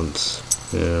 I don't,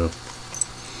 you know.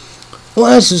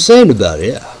 Well, that's the thing about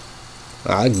it, yeah.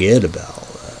 I get about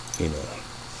all that, you know.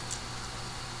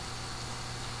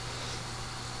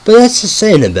 But that's the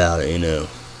thing about it, you know.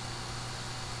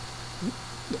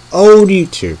 Old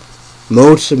YouTube.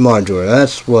 Most of my joy.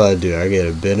 That's what I do. I get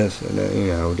a benefit, you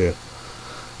know, I do.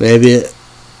 Maybe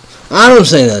I don't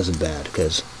say that's bad,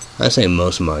 because I say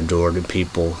most of my majority of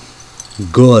people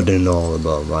good and all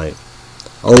about, like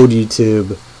old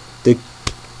YouTube, the,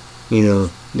 you know,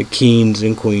 the kings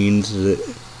and queens, the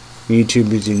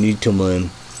YouTubers you need to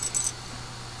learn.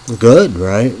 Good,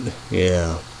 right?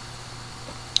 Yeah.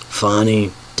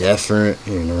 Funny, different,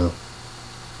 you know.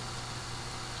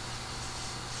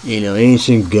 You know,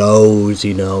 anything goes,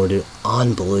 you know,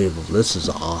 unbelievable. This is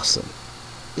awesome.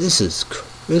 This is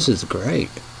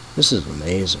great. This is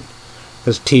amazing.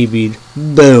 This TV,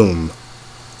 boom.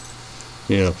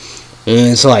 You know,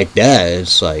 and it's like that.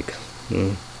 It's like,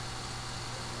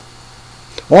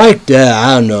 like that.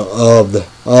 I don't know,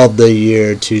 of the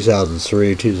year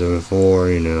 2003, 2004.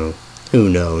 You know, who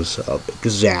knows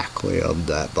exactly of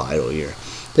that vital year.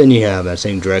 Then you have, I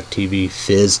think, DirecTV,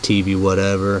 Fizz TV,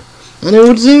 whatever. And it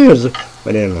was theirs.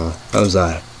 But you know, I was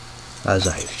like,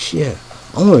 shit,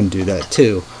 I want to do that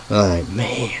too. I'm like,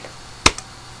 man,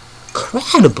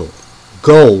 incredible.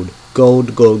 Gold.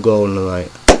 And I'm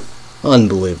like,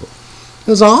 unbelievable. It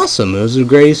was awesome. It was the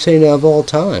greatest thing of all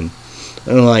time.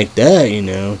 And like that, you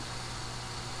know.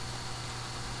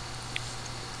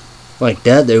 Like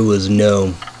that, there was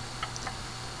no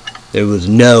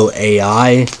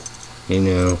AI, you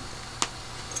know.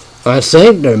 I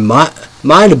think there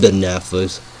might have been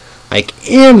Netflix. Like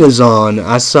Amazon,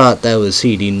 I thought that was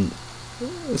CD.com,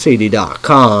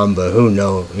 but who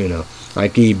knows, you know.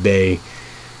 Like eBay,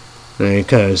 I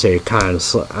kind of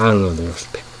I don't know,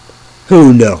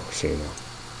 who knows, you know.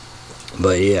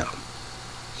 But yeah.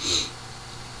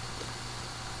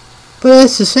 But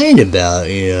that's the thing about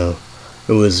it, you know.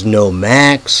 There was no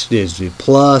Max, Disney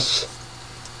Plus.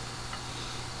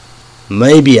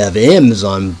 Maybe have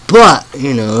Amazon, but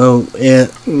Amazon,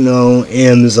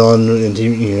 and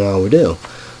you know how we do.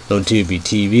 No Tubi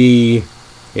TV,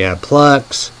 yeah,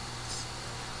 Plex,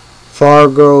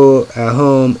 Fargo at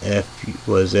Home,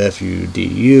 was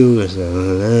FUDU,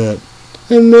 that,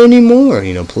 and many more.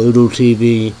 You know, Pluto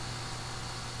TV.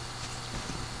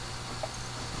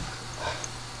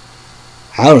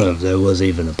 I don't know if there was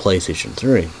even a PlayStation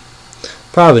 3.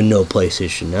 Probably no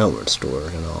PlayStation Network store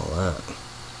and all that.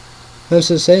 What's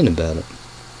the saying about it?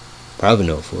 Probably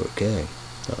no 4K.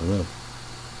 I don't know.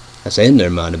 I saying there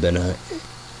might have been a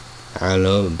I don't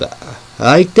know about,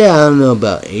 I like that. I don't know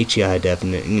about HEI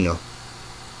definite,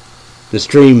 the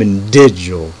streaming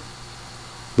digital.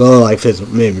 But like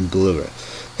physical, maybe Blu-ray.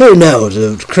 Who knows?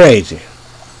 It's crazy.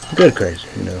 Good crazy,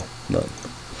 But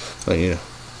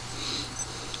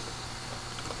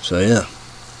So yeah.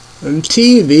 And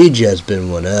TV just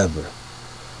been whatever.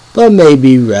 But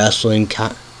maybe wrestling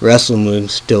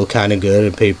was still kind of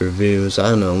good at pay-per-views.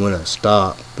 I don't know when I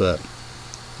stopped, but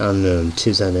I don't know, in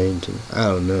 2018. I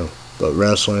don't know. But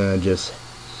wrestling, I just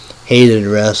hated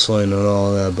wrestling and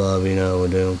all that above, we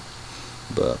do.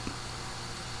 But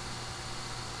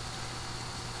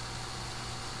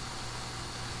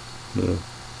yeah.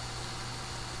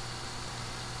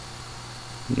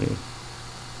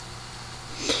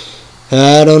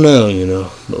 I don't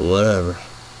know, but whatever.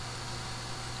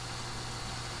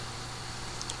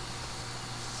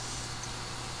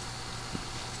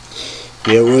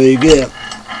 Get what you get.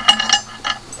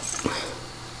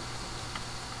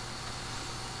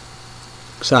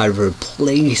 Excited for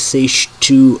PlayStation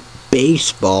 2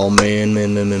 baseball, man.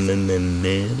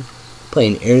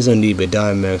 Playing Arizona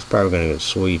Diamondbacks, probably gonna go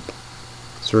sweep.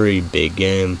 3 big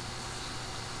game.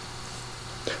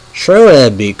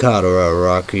 Charlotte beat Colorado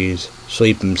Rockies,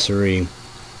 sweep them 3.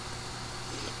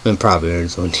 And probably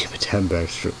Arizona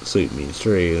Diamondbacks sweep me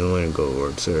 3 and win a Gold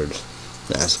World Series.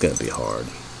 That's gonna be hard.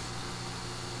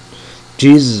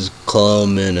 Jesus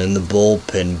Coleman in the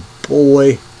bullpen,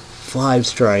 boy, 5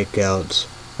 strikeouts.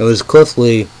 It was Cliff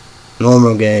Lee,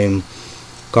 normal game.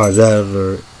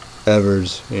 Carlos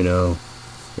Evers,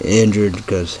 injured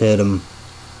because hit him.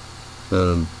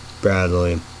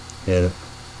 Bradley hit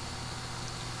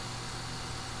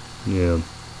it.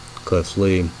 Cliff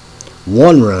Lee.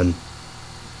 1 run.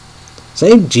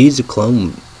 Same Jesus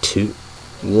Coleman 2.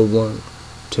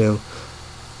 2.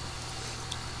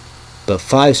 But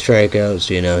 5 strikeouts,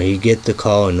 he get the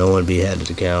call and no one be ahead of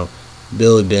the count.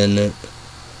 Billy Bennett,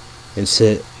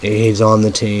 he's on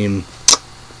the team.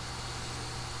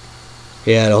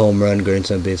 He had a home run,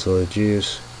 grandson baseball with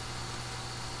juice.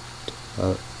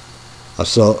 I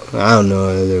don't know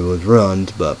if there was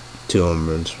runs, but 2 home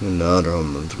runs, and the other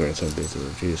home runs, grandson baseball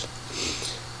with juice.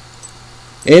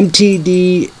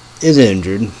 MTD is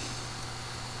injured.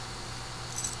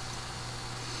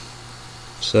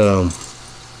 So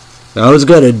I was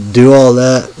gonna do all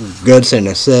that. Good thing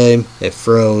to say. It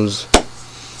froze.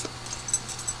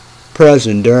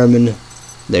 President Durman,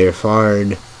 they're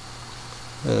fired.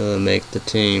 Make the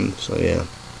team. So yeah.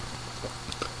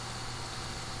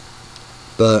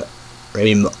 But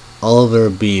Oliver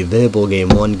be available game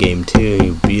 1, game 2.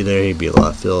 He'd be there. He'd be a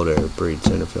left fielder, Breed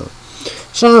center field.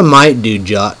 Someone might do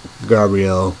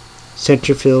Gabriel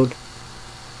center field.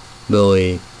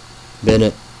 Billy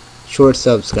Bennett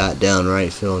shortstop, Scott down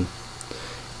right field.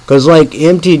 Cause like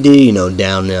MTD,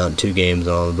 down now 2 games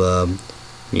all above.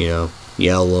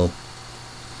 Yellow.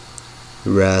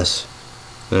 Rest.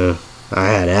 I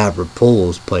had Albert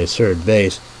Pujols play third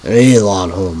base, and he hit a lot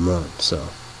of home runs. So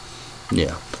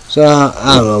yeah. So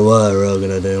I don't know what we're really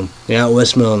gonna do.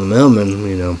 Westmill and the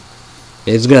Millman,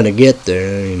 it's gonna get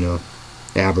there.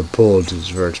 Albert Pujols is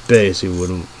first base. He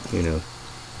wouldn't,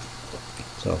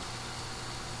 So.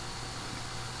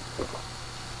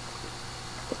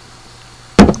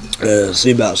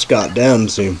 See about Scott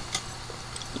Dempsey.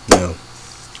 So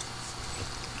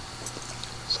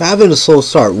having a slow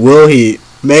start. Will he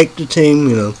make the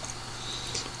team?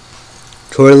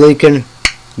 Troy Lincoln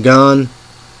gone.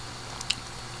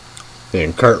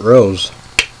 And Kurt Rose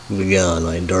be gone.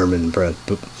 Like Durman Press.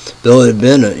 Billy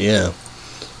Bennett, yeah.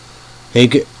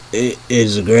 He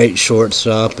is a great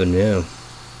shortstop, and yeah.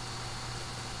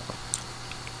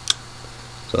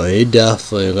 So he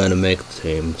definitely gonna make the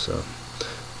team. So.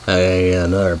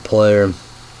 Another player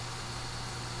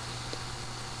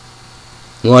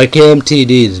like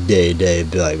MTD's day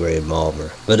be like Ray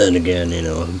Malver, but then again,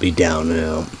 be down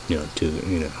now,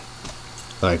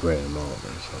 like Ray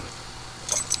Malver. So.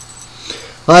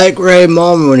 Like Ray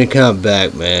Malver when he comes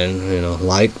back, man,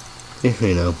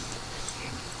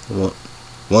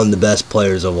 one of the best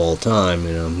players of all time,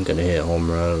 gonna hit home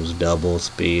runs, double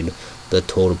speed, the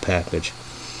total package.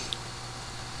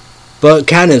 But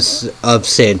kind of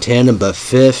Santana, but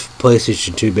 5th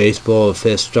PlayStation 2 baseball, a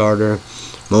 5th starter.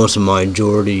 Most of my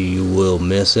majority, you will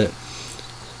miss it.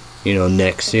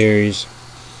 Next series.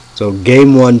 So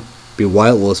game 1 be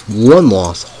whitelist, 1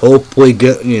 loss. Hopefully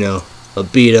good, a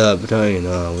beat up. We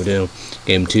do.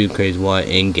 Game 2 Crazy White,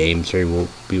 and game 3 will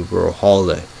be World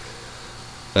Holiday.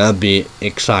 I'd be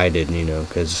excited,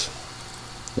 because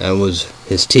that was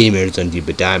his teammates on the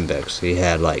Diamondbacks. He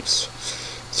had like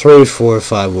 3, 4,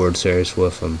 5 World Series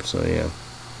with him, so yeah.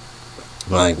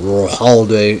 Like Roy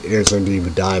Holiday is going to be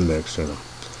Dimex. You know.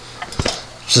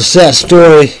 It's a sad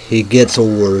story. He gets a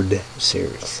World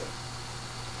Series.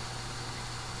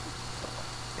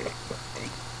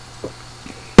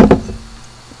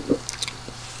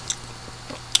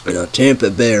 You know,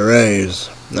 Tampa Bay Rays,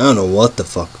 I don't know what the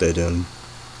fuck they did.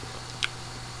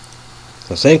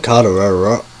 I think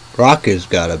Colorado Rockies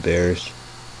got a Bears.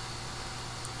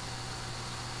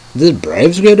 Did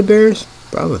Braves get a Bears?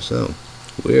 Probably so.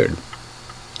 Weird.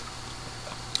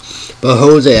 But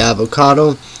Jose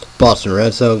Avocado, Boston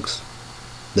Red Sox,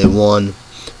 they won.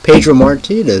 Pedro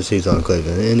Martinez, he's on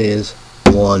Cleveland Indians,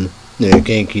 won. New York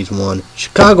Yankees won.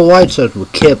 Chicago White Sox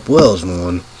with Kip Wells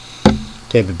won.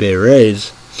 Tampa Bay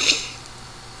Rays.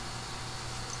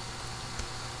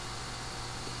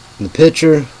 The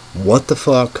pitcher, what the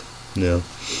fuck? No.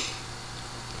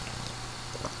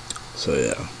 So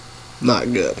yeah,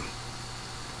 not good.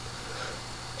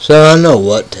 So I know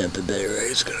what Tampa Bay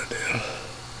Rays gonna do.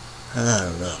 I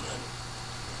don't know, man.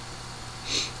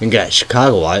 And got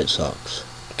Chicago White Sox,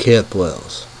 Kip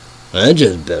Wells. I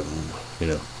just bet, you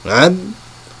know. I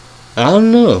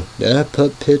don't know. Did I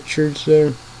put pitchers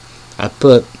there? I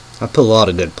put a lot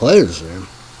of good players there.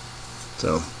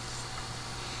 So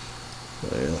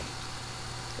yeah.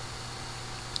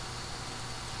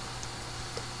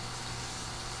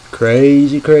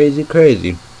 Crazy.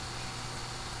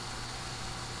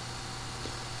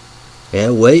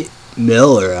 Yeah, Wade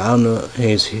Miller, I don't know,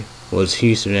 he was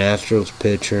Houston Astros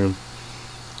pitcher.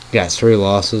 Got 3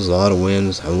 losses, a lot of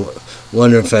wins. I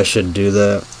wonder if I should do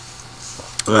that.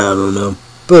 I don't know.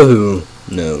 But who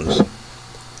knows?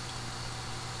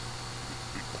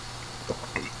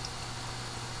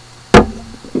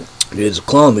 Dude's a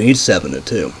clone, he's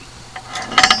 7-2.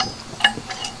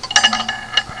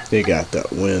 They got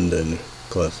that wind in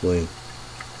Cliff Lee.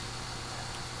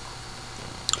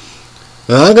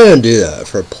 Now, I'm gonna do that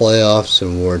for playoffs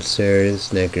and World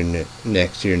Series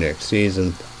next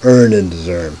season. Earn and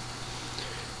deserve.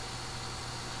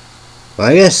 Well,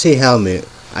 I gotta see how many.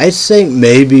 I think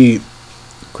maybe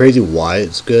Crazy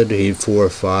Wyatt's good. He's 4 or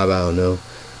 5. I don't know.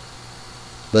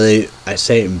 But I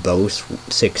say in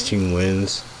both 16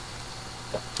 wins.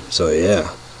 So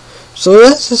yeah. So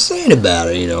that's the thing about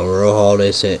it, you know. Roy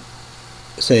Holiday,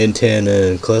 Santana,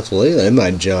 and Cliff Lee, they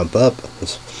might jump up.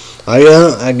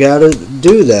 I gotta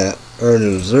do that. Earn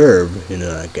and deserve. You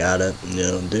know, I gotta,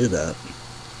 do that.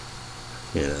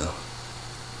 You know,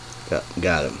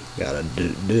 gotta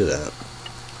do that.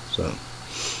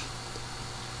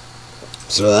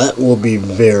 So that will be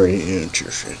very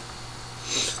interesting.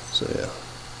 So yeah,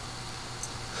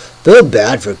 feel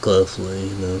bad for Cliff Lee,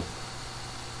 you know.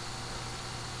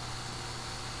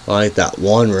 Like that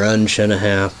 1 run shouldn't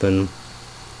have happened,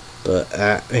 but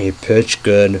he pitched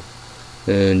good,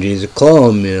 and he's a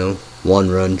clone, you know. 1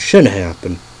 run shouldn't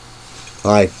happen.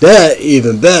 Like that,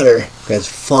 even better. That's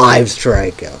 5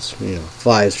 strikeouts, you know,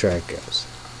 5 strikeouts.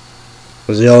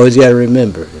 Because you always got to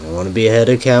remember, you don't want to be ahead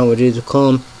of count with he's a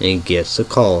clone, and he gets the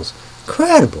calls.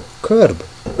 Incredible,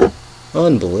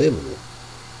 unbelievable.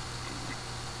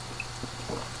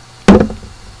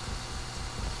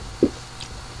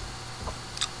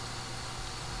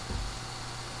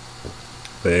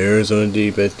 The Arizona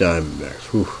D-base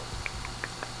Diamondbacks. Whew.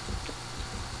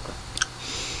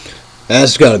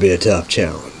 That's got to be a tough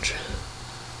challenge.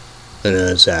 And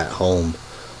it's at home.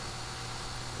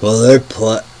 Well, their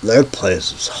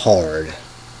place is hard.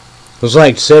 It was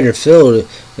like center field.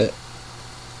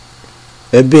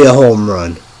 It'd be a home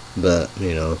run, but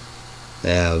you know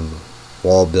they have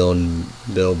wall building,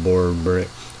 billboard brick.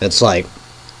 It's like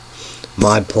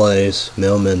my place,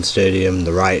 Millman Stadium,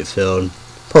 the right field.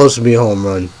 Supposed to be a home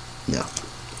run. No.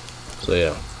 So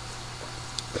yeah.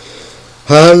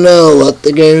 I don't know. Let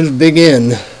the games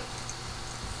begin.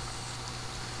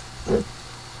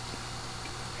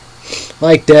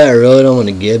 Like that, I really don't want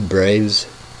to give Braves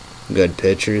good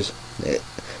pitchers.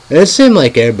 It seemed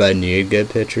like everybody needed good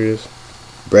pitchers.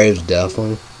 Braves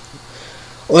definitely.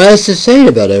 Well, that's the thing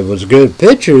about it. Was good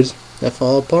pitchers that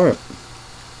fall apart.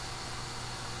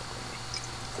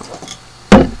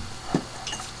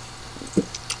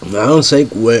 I don't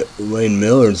think Wayne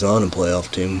Miller's on a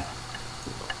playoff team.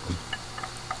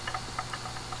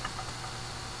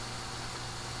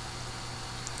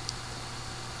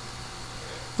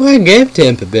 Well, I gave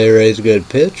Tampa Bay Rays good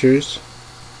pitchers.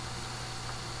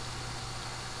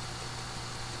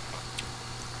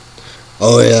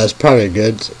 Oh yeah, it's probably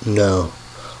good. No.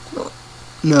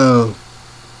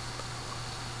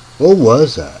 What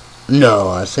was that? No,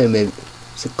 I say maybe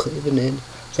it's Cleveland Indians.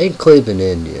 I think Cleveland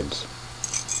Indians.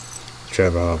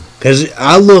 Trevor Hoffman. Because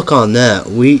I look on that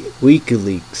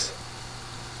WikiLeaks.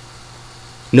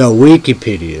 No,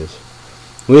 Wikipedia's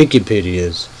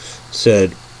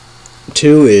said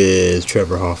 2 is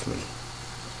Trevor Hoffman.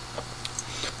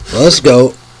 Let's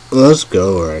go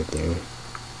right there.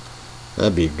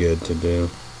 That'd be good to do.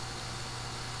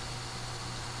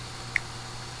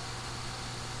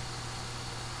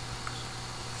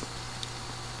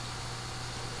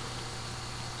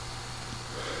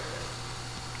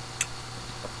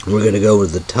 We're going to go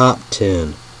with the top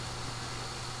 10.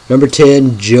 Number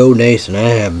 10, Joe Nason. I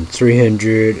have him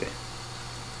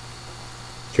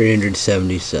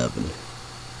 377.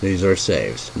 These are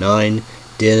saves. 9,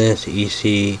 Dennis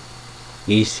Eckersley,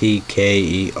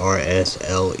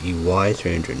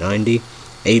 390.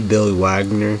 8, Billy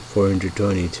Wagner,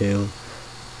 422.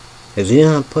 Is he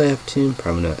on a playoff team?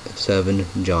 Probably not. 7,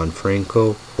 John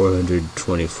Franco,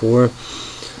 424.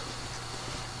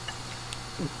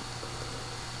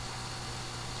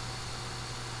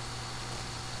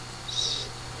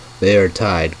 They are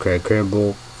tied. Craig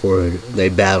Kimbrell, 400. They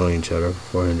battle each other.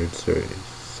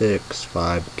 436.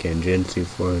 5. Ken Jensen,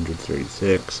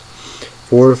 436.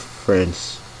 4.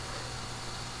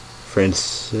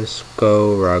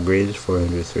 Francisco Rodriguez,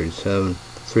 437.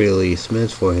 3. Lee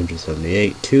Smith,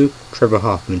 478. 2. Trevor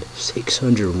Hoffman,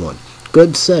 601.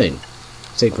 Good saying.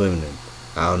 St. Cleveland.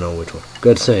 I don't know which one.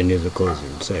 Good saying is a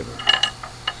closing saver.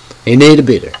 He need to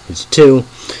be there. It's 2.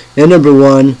 And number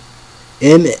 1,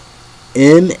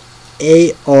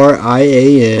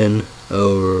 Marian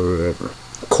over.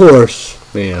 Of course,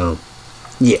 yeah.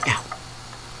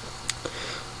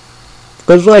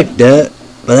 Because like that,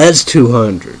 but that's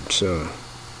 200, so.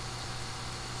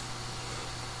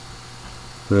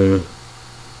 You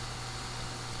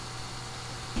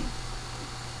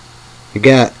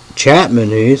got Chapman,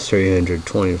 he's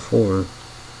 324.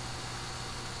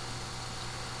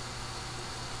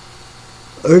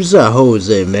 There's that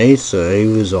Jose Mesa, he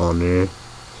was on there.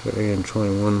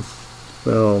 321.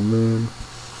 Oh man.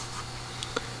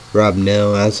 Rob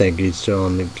Nell, I think he's still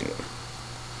on the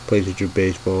plays at your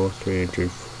baseball.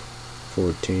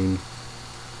 314.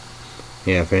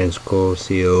 Yeah, Francisco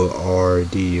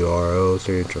Cordero,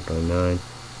 329.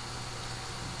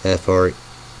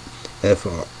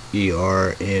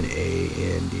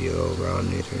 Fernando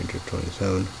Rodney,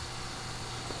 327.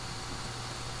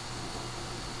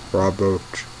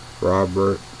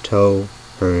 Roberto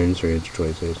Hearns,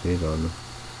 326. He's on them.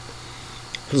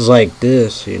 It's like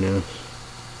this, you know.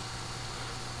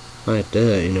 Like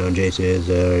that, you know. JC is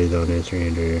he's on there,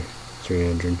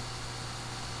 300.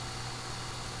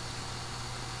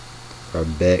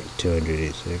 Rob Beck,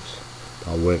 286.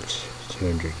 Paul Wicks,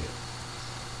 200.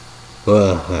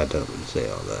 Well, I don't say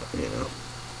all that, you know.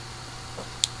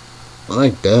 I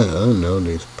like that. I don't know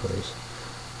these plays.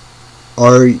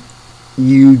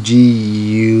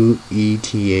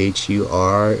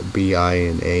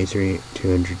 Rugueturbina,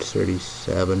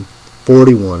 237.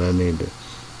 41, I need to.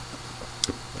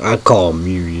 I call him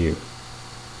UU.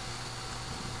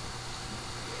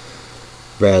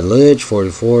 Brad Litch,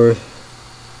 44.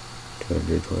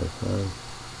 225.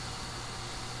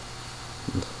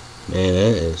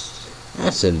 Man,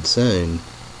 that's insane.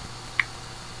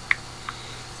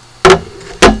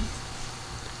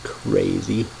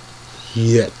 Crazy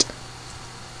shit.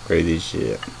 Crazy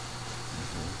shit.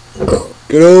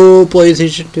 Good old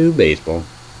PlayStation 2 baseball.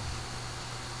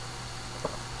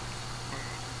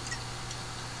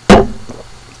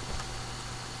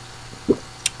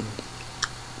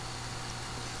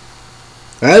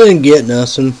 I didn't get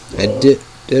nothing. I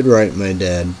did write my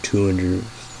dad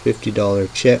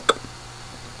 $250 check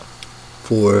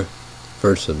for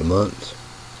first of the month.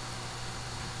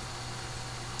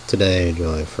 Today,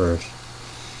 July 1st.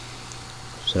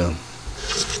 So.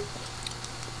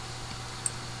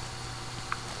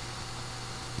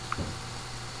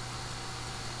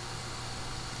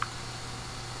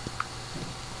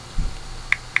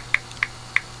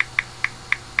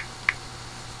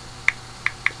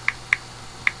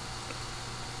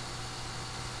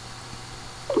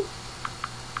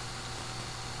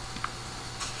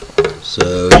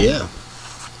 So yeah.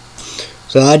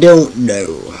 So I don't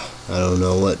know. I don't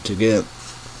know what to get.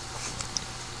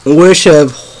 I wish I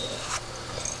have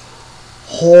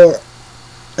Horror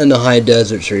in the High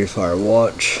Desert Street Fire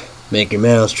Watch. Mickey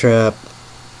Mouse Trap.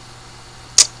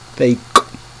 Fake.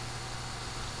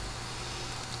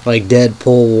 Like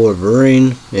Deadpool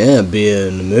Wolverine. Yeah, be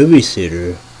in the movie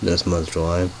theater this month,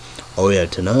 July. Oh yeah,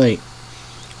 tonight.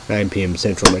 9 p.m.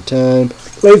 Central Time.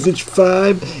 PlayStation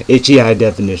 5, HD high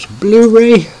definition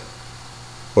Blu-ray,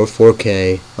 or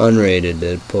 4K, unrated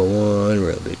Deadpool 1,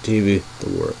 Real Big TV, the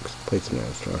works. PlayStation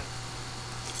Now Star.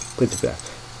 Click the back.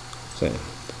 Same.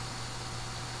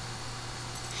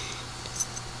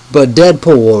 But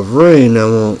Deadpool Wolverine, I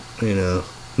won't,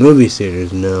 movie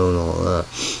theaters know and all that.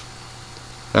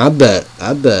 I bet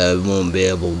I won't be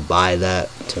able to buy that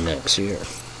till next year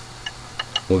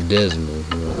with Disney.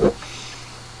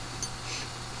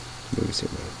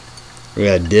 We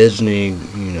got Disney,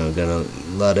 gonna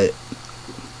let it.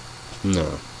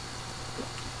 No.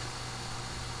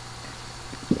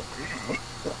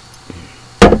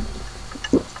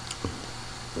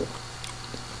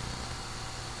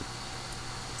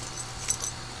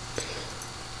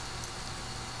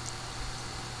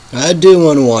 I do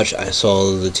want to watch I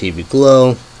Saw the TV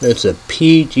Glow. It's a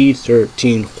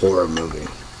PG-13 horror movie.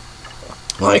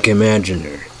 Like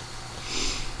Imaginary.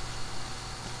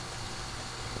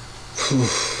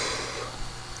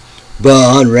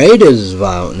 But unrated is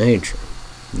violent nature.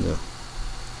 No.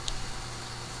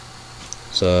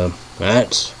 So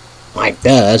that's like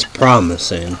that's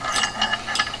promising.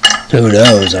 Who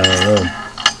knows? I don't know.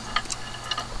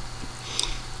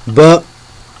 But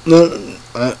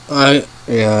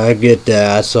I get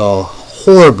that. I saw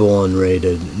horrible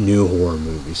unrated new horror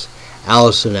movies.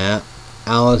 Alice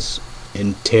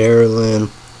in Terrorland,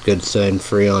 good sign,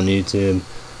 free on YouTube.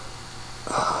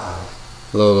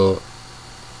 Little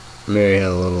Mary Had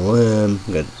a Little Lamb,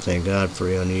 good, thank God,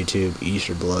 free on YouTube.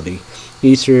 Easter Bloody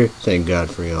Easter, thank God,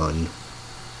 free on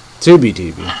Tubi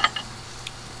TV.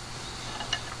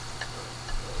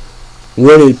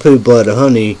 Winnie the Pooh, Blood and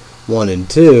Honey 1 and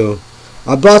 2.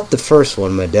 I bought the first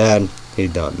one. My dad, he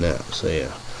done that, so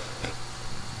yeah.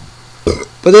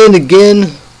 But then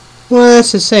again, well,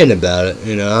 that's the saying about it.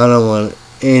 I don't want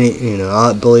any.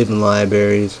 I believe in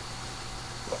libraries.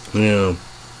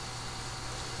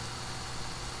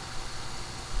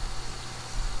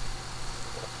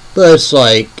 But it's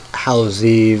like Hallow's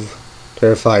Eve,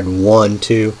 Terrified 1,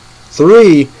 2,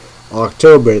 3,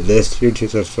 October this year,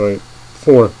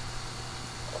 2024.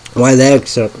 Why the heck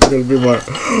so? Gonna be more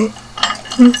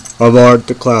of Art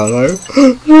the Clown.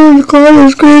 The clown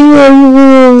is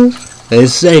screaming. They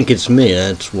think it's me,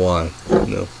 that's why.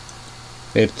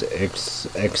 It's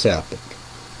accepted.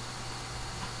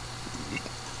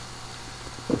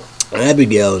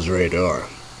 Abigail's radar.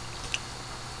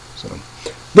 So,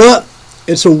 but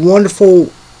it's a wonderful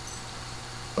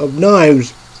of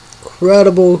Knives,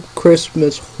 incredible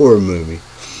Christmas horror movie.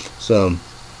 So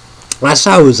I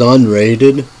saw it was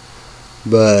unrated,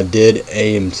 but I did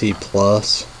AMC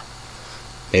Plus.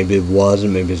 Maybe it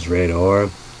wasn't. Maybe it's rated R.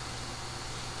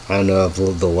 I don't know if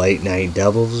the Late Night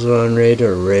Devils are unrated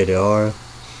or rated R.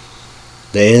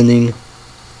 The ending,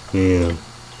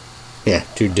 yeah,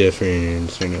 two different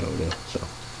endings. So.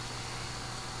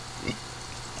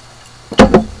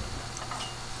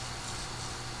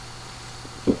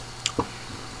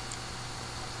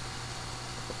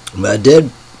 But I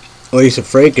did Lisa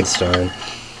Frankenstein,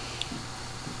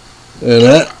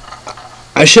 and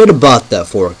I should have bought that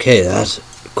 4K. That's an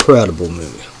incredible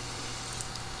movie.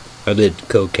 I did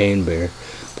Cocaine Bear,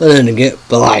 but then again,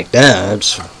 like that,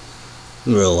 that's a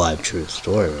real life true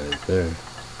story right there.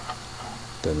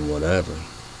 Then whatever.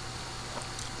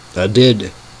 I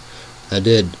did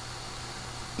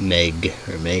Meg,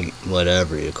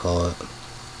 whatever you call it.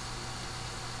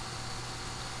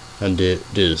 I did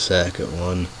the second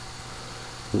one.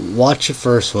 Watch the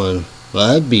first one. Well,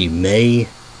 that'd be May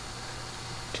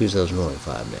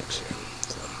 2025 next year.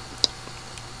 So,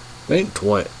 I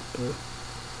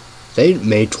think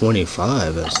May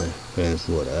 25. That's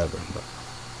whatever. But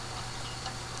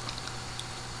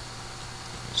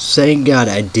thank God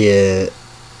I did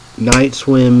Night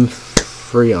Swim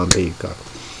free on Peacock.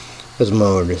 Because my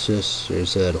older sister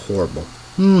said horrible.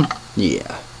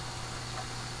 Yeah.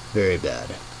 Very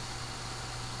bad.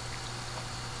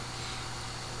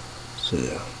 So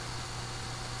yeah.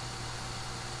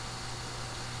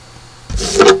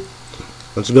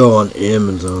 Let's go on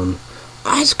Amazon.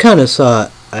 I just kind of saw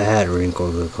I had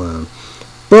Wrinkle the Clown.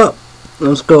 But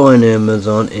let's go on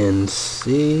Amazon and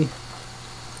see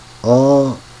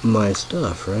all my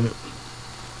stuff, right?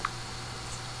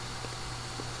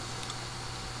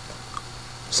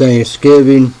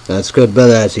 Thanksgiving, that's good, but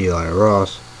that's Eli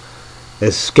Ross.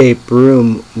 Escape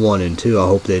Room 1 and 2, I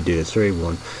hope they do a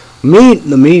 3-1.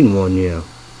 The mean one, yeah.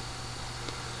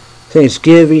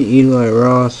 Thanksgiving, Eli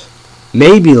Ross.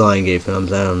 Maybe Lionsgate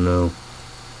Films, I don't know.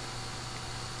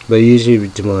 But usually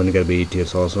tomorrow gotta be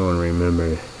ETS also, and remember,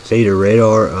 it's either rated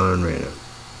or unrated.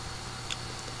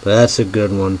 But that's a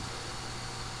good one.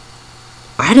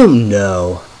 I don't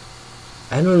know.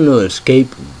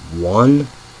 Escape 1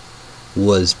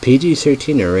 was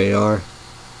PG-13 or rated R.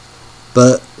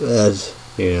 But that's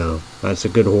a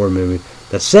good horror movie.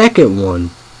 The second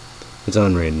one is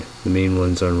unrated. The main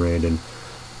one's unrated.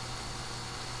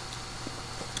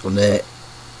 And that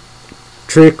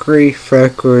trickery,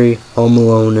 frickery, Home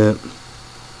Alone it.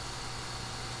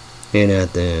 And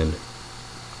at the end.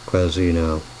 Because, you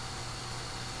know,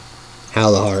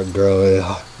 how the heart grows.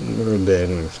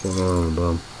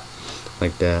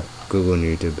 Like that. Google and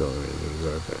YouTube don't really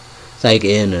deserve it. It's like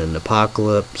in an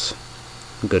apocalypse.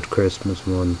 Good Christmas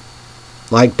one.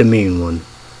 Like the mean one.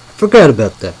 I forgot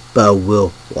about that, but I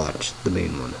will watch the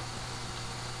mean one.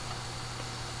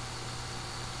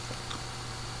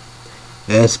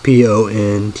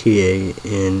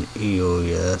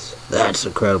 Spontaneous. That's a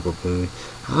incredible movie.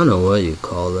 I don't know what you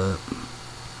call that.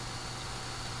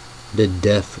 The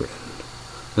Death Friend.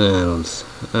 I don't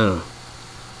know.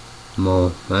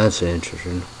 Well, that's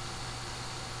interesting.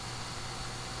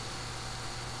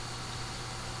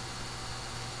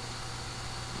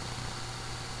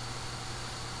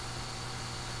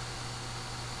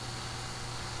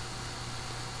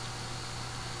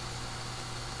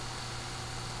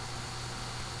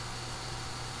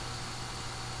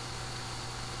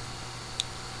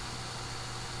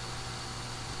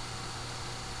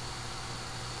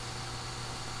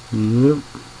 Yep.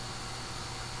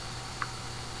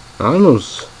 I don't know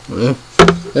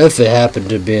if it happened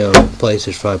to be on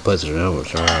PlayStation 5, PlayStation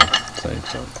Network, I think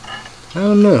so. I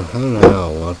don't know how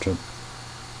I'll watch it.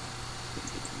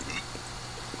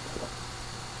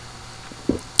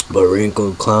 But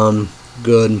Wrinkled Clown,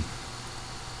 good.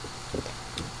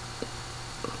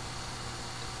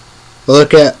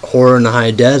 Look at Horror in the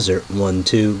High Desert, 1,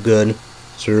 2, good.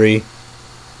 3.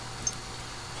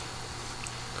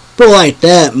 But like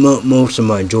that, most of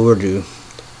my Georgia.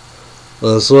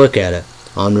 Let's look at it.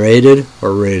 Unrated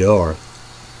or rated R.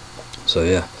 So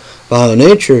yeah, Violent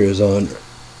Nature is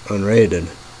unrated.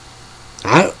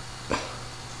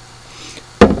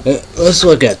 Let's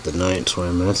look at the Night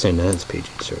Swim. I think that's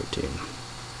PG-13.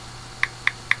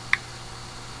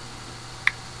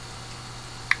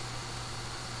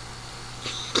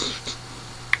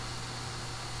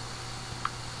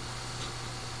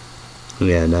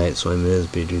 Yeah, Night Swim is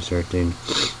PG-13.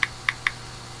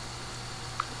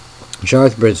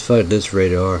 Sharkbirds, fuck this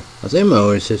rated R. I think my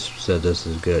older sister said this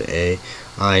is good.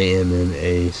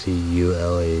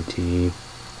 AIMMACULATE.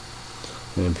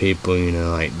 And people, you know,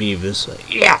 like Beavis, like,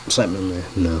 yeah, something there.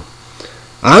 No.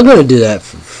 I'm gonna do that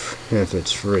if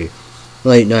it's free.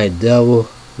 Late Night Devil,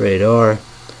 rated R.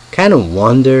 Kind of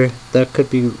wonder that could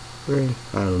be free.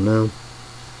 I don't know.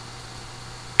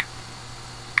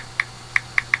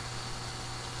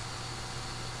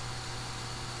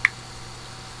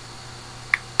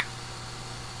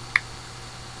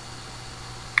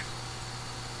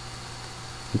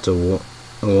 It's a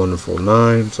Wonderful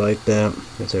Knives, like that.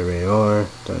 It's a rated R.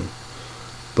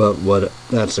 But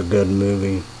that's a good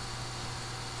movie.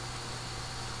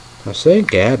 I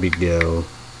think Abigail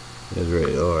is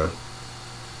rated R.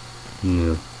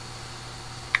 Yeah.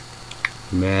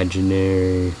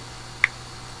 Imaginary.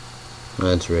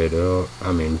 That's rated R.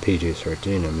 I mean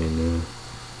PG-13. I mean,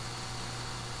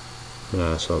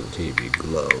 I saw the TV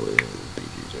Glow. It was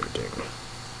PG-13.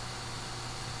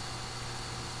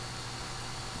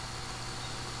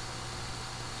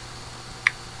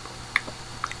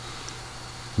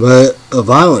 But A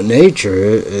Violent Nature,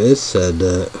 it said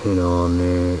that, you know, on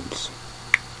there it's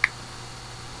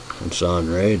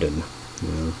unrated, you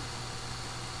know.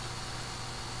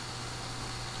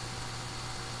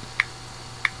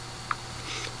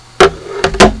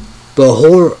 But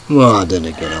horror, well, then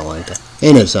again, I like that.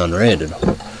 And it's unrated.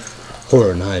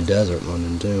 Horror in the High Desert 1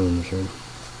 and 2, I'm sure.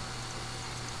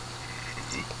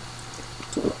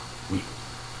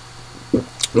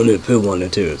 When they put 1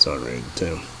 and 2, it's unrated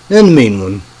too. And the mean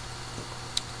one.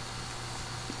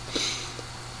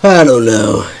 I don't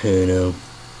know, you know.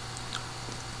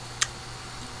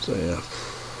 So yeah.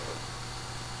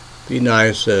 Be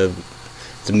nice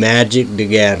it's a Magic the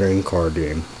Gathering card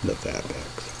game, the Fat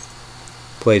Packs.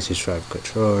 PlayStation 5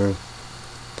 controller.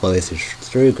 PlayStation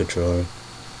 3 controller.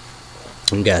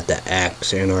 We got the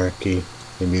Axe Anarchy,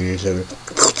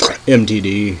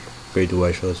 MTD, Great the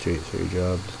White Shell Street 3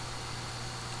 Jobs.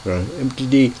 Right,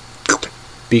 MTD.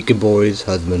 Beacon Boys,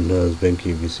 Husband,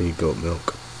 QVC, Goat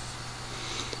Milk.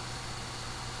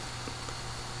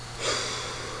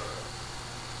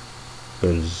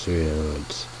 Because, you know,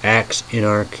 it's Axe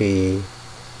Anarchy,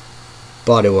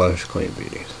 Body Wash, Clean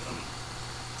Beauty. So.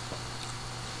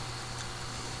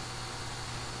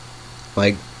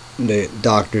 Like the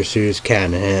Dr. Seuss Cat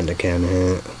in the Hat, the Cat in the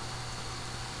Hat.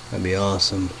 That'd be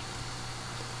awesome.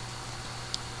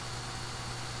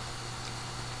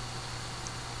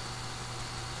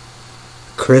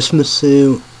 Christmas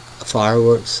suit, a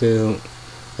fireworks suit,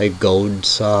 like gold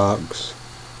socks,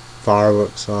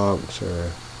 fireworks socks,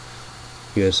 or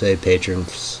USA patron,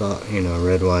 you know,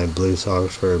 red, white, blue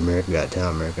socks for American Got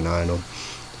Talent, American Idol.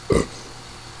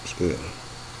 Excuse me.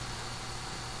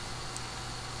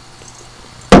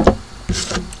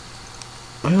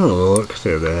 I don't know what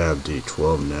could they have the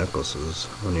 12 necklaces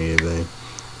on eBay.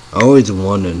 I always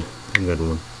wanted a good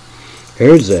one.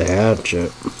 Here's the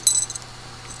hatchet.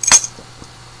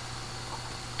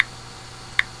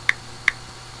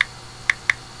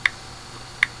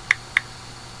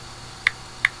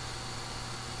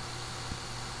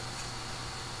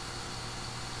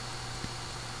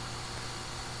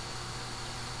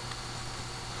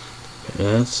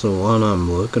 That's the one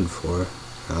I'm looking for.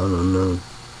 I don't know.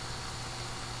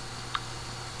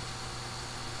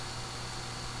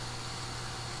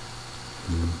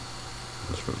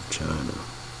 That's from China.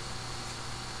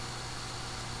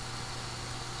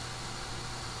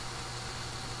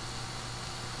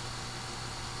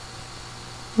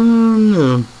 I don't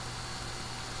know.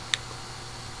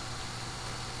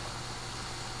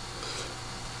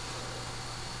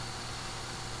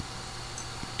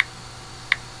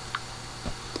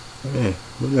 Hey,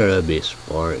 wouldn't that be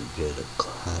smart to get a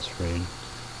class ring?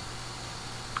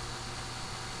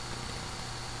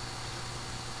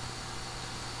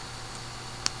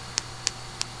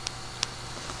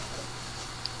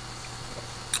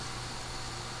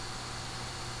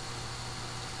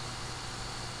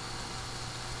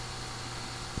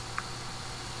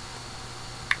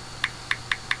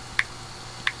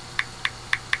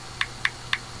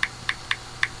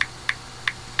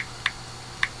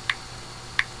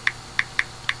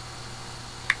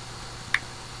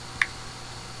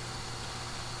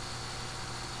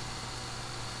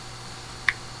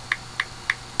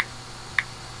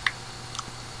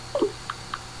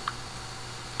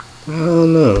 I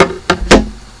don't know,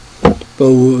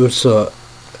 but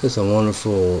it's a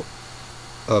wonderful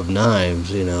of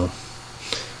knives, you know.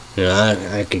 You know,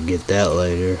 I could get that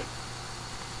later.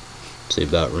 See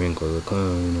about Wrinkle the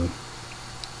Clown, you know.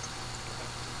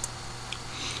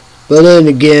 But then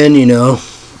again, you know,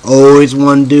 always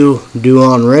want to do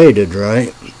unrated,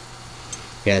 right?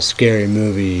 Got Scary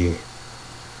Movie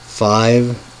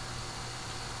 5,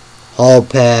 Hall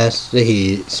Pass, The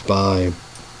Heat, Spy.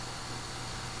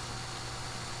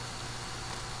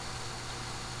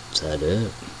 Is that it?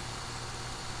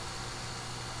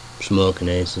 Smoking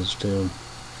Aces too.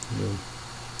 Yeah.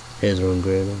 Hazel and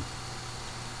Gretel.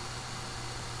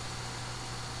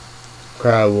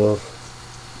 Cry Wolf.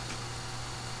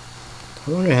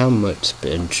 I wonder how much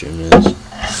suspension is.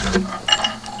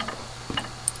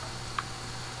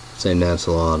 Saying that's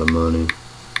a lot of money.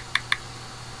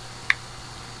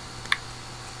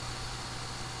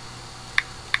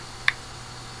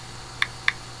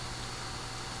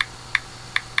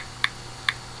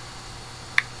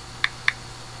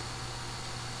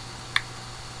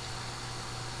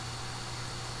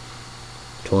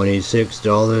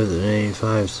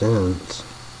 $26.85.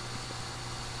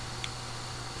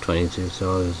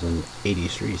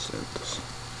 $26.83.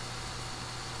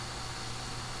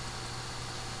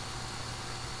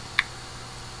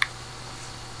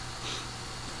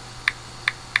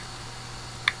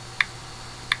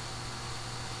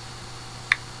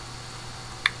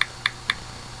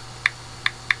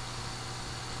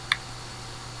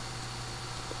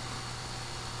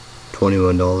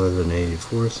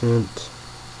 $21.84.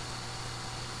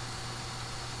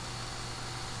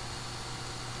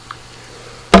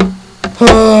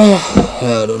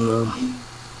 I don't know.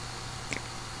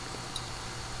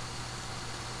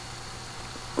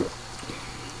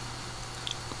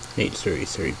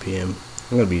 $8:33 p.m.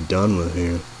 I'm gonna be done with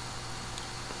here.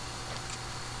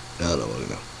 I don't wanna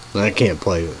go. I can't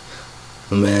play it.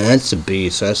 Man, that's a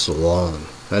beast. That's long.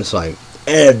 That's like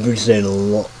everything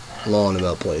long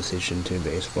about PlayStation 2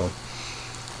 baseball.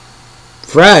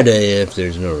 Friday, if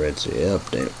there's no Red Sea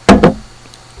update.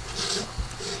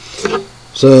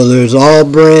 So there's all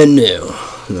brand new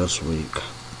this week.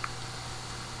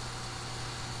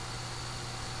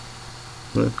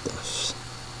 What this?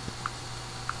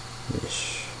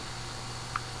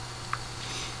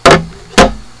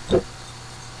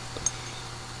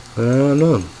 I don't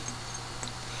know.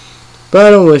 But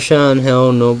I don't wish on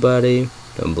hell nobody.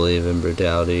 Don't believe in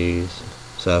brutality,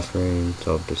 suffering,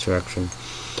 self-destruction.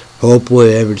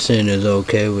 Hopefully everything is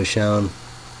okay with Sean.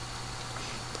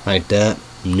 Like that.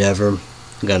 Never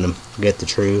gonna get the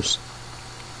truth.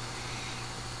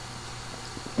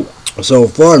 So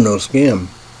far, no scam.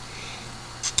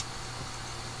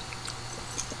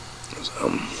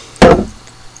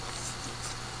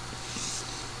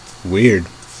 Weird.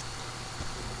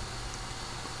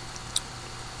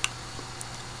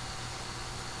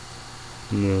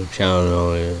 No, Sean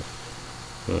always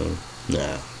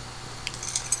Nah.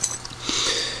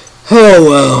 Oh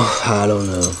well, I don't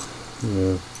know.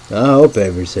 Yeah. I hope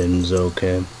everything's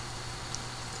okay.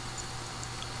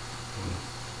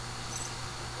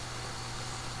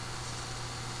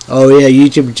 Oh yeah,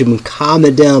 YouTube,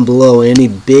 comment down below any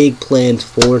big plans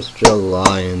 4th of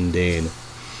July indeed.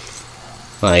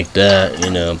 Like that,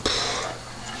 you know.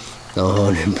 No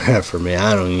holding breath for me.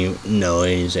 I don't even know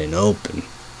anything open.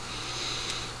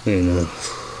 You know.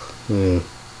 Yeah.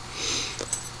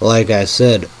 Like I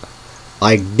said,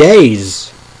 like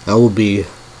days, I will be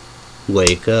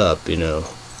wake up, you know.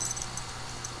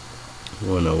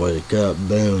 When I wake up,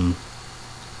 boom.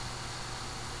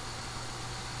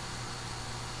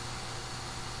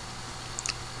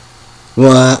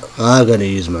 Well, I gotta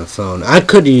use my phone. I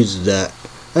could use that.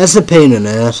 That's a pain in the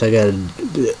ass. I gotta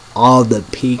do all the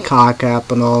Peacock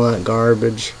app and all that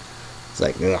garbage. It's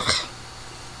like, ugh.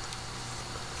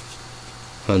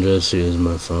 I'll just use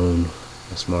my phone,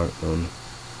 my smartphone.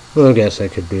 Well, I guess I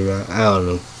could do that. I don't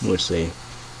know. We'll see.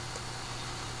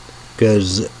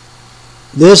 Because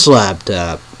this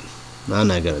laptop, I'm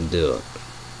not gonna do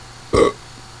it.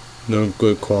 No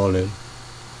good quality.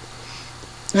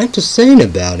 I'm just saying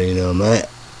about it, you know, my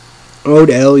old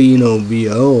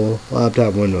Lenovo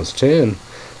laptop Windows 10.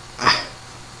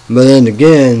 But then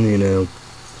again, you know,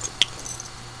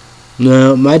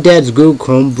 no, my dad's Google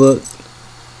Chromebook,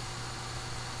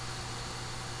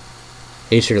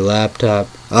 Acer laptop,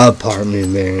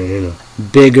 apartment there, you know,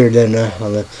 bigger than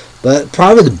but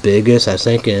probably the biggest, I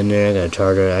think, in there. I gotta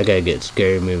charger it. I gotta get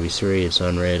Scary Movie 3, it's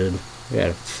unrated. I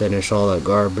gotta finish all that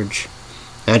garbage.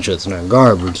 Actually, it's not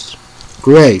garbage, it's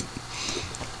great.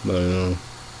 But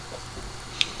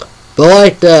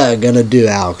like that, I'm gonna do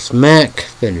Alex Mack,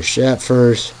 finish that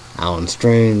first. Alan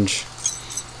Strange.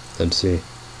 Let's see.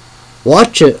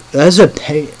 Watch it. That's a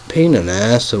pain in the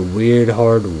ass, a weird,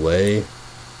 hard way.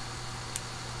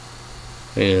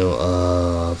 You know,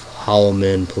 of Hollow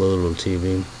Men Pluto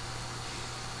TV.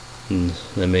 And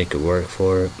they make it work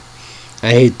for it.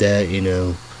 I hate that, you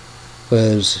know,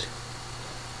 because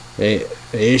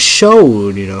it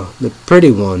showed, you know, the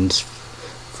pretty ones,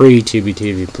 free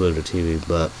TV, Pluto TV,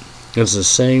 but it's the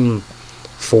same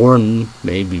foreign,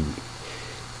 maybe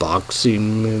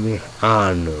boxing, maybe, I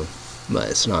don't know, but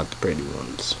it's not the pretty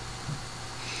ones.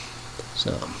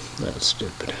 So that's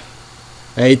stupid.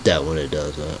 I hate that when it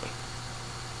does that.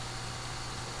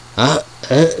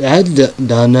 I'd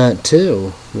done that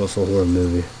too with a horror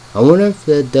movie. I wonder if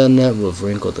they'd done that with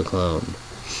Wrinkle the Clown.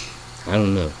 I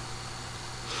don't know.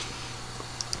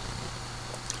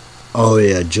 Oh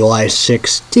yeah, July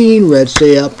 16, Red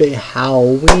State Update,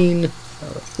 Halloween.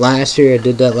 Last year, I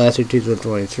did that last year,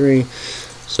 2023.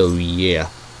 So yeah,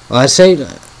 well, I say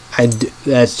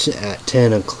that's at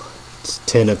 10 o'clock. It's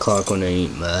 10 o'clock when I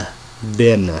eat my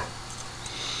dinner.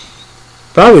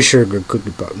 Probably sugar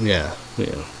cookie pop. Yeah.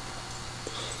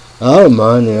 I don't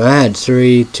mind. You know, I had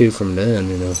 2 from then.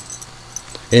 You know,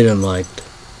 and I'm like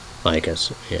I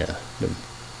said, yeah.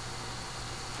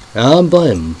 I don't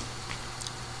blame them.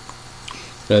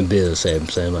 That'd be the same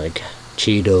like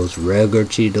Cheetos, regular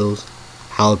Cheetos,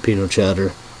 jalapeno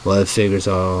cheddar. What figures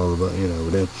are all about, you know,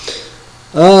 them.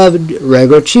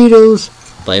 Regular Cheetos,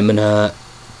 Flamin' Hot,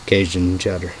 Cajun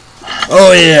cheddar.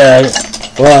 Oh yeah,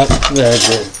 well, that's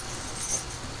it.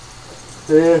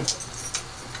 Yeah.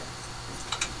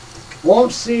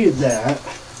 Won't see that.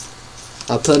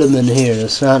 I put them in here.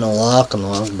 It's not no lock and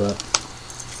lock, but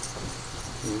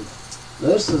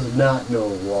this is not no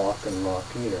lock and lock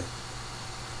either.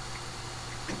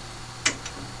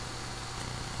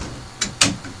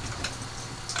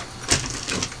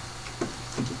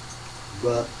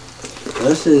 But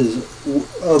this is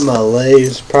my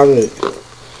Lay's, probably,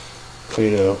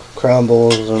 you know,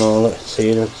 crumbles and all that.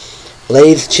 See them?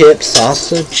 Lay's chips,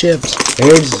 sausage chips.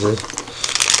 Here's the.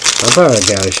 I probably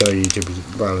gotta show you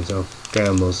YouTube by myself.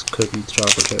 Grandma's cookies,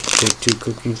 chocolate chips, take 2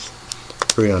 cookies.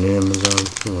 Free on Amazon.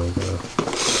 Oh my god.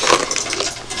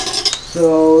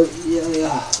 So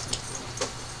yeah.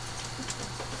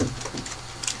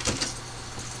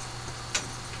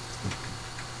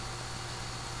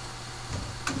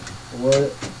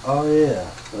 What? Oh yeah.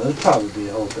 Well, that'd probably be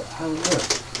a whole. I don't know.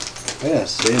 I gotta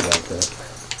see about that.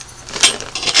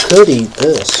 Could eat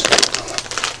this.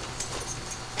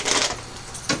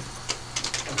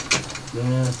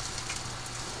 Yeah.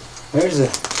 There's a.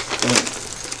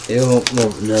 It won't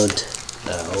note.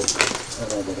 No. I'm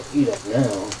not gonna eat it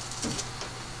now.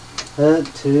 That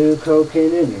 2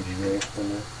 cocaine energy drinks.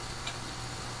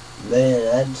 Man,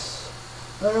 that's.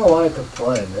 I don't know why I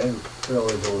complain. They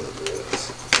really do what it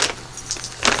is.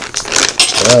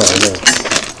 Oh, I know.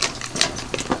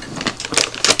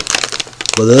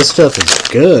 But this stuff is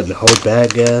good. Hold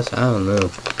back gas. I don't know.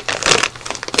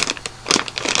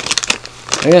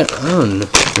 I don't know.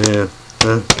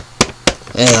 Yeah.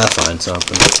 Yeah, I find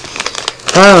something.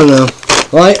 I don't know.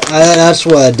 Like, that's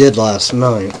what I did last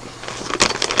night.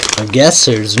 I guess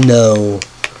there's no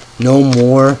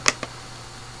more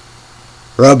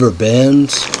rubber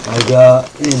bands. I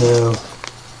got, you know,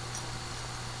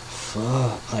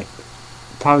 like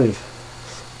probably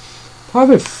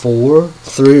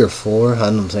 3 or 4. I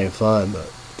don't say 5, but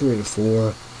 3 or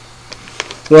 4.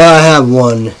 Well, I have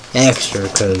one extra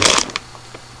because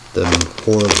the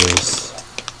horrible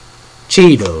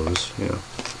Cheetos, you know.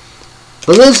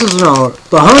 But this is not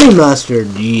the honey mustard.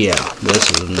 Yeah, this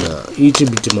is not. You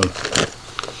should be too much.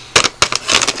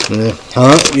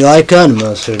 Huh? You like honey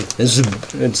mustard?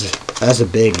 That's a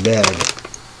big bag.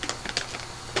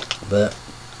 But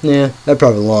yeah, they're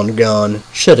probably long gone.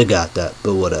 Should have got that,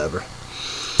 but whatever.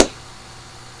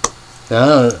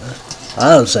 I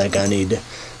don't think I need to.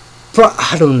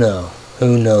 I don't know.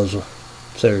 Who knows?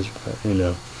 Seriously, you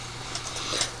know.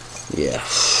 Yeah.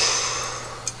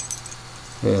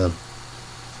 Yeah.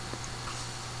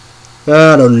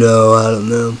 I don't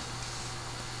know.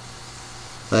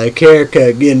 Like,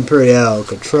 haircut getting pretty out of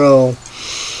control.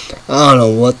 I don't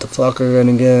know what the fuck we're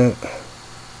gonna get.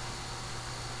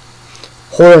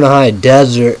 Horn High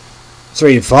Desert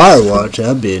 3 Firewatch,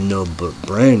 that'd be a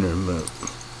no-brainer, but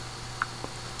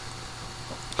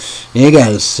you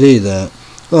gotta see that.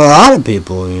 Well, a lot of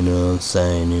people, you know,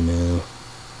 saying, you know,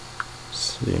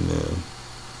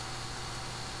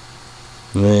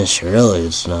 I mean,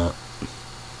 it's not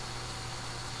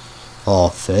all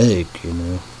fake, you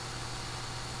know.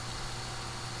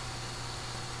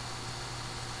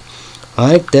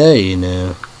 I like that, you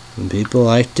know. And people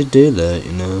like to do that,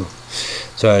 you know.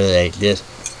 Sorry, like this.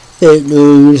 Fake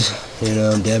news, you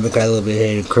know, Democratically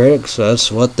hated critics, that's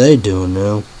what they do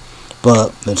now.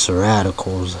 But it's the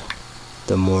radicals,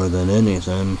 the more than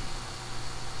anything.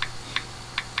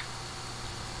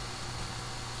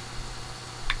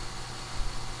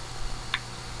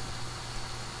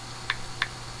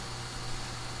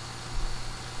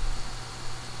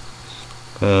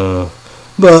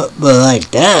 But like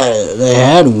that, they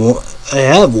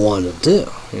have one or two,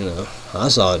 you know. I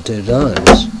saw it 2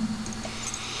 times.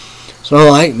 So I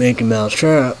like Mickey Mouse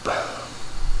Trap.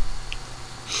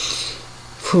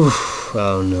 Whew, I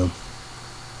don't know.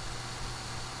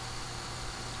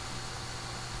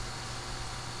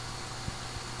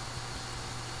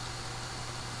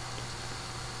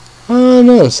 I don't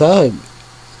know, so I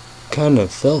kind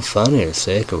of felt funny or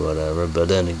sick or whatever, but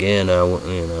then again,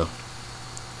 you know,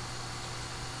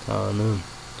 I don't know.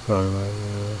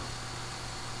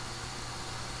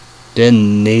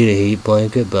 Didn't need a heat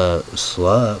blanket, but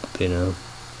slept, you know.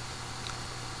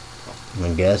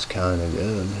 I guess kind of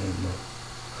good.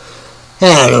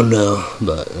 I don't know,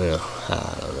 but, you know,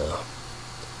 I don't know.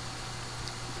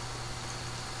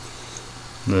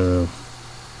 No.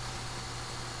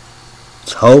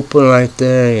 It's hoping right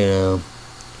there, you know,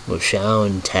 with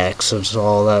showering Texas,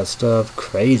 all that stuff,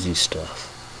 crazy stuff.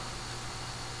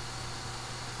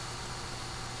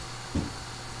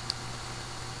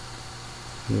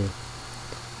 Yeah.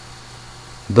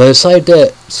 But it's like that.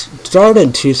 It started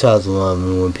in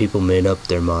 2011 when people made up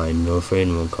their mind, no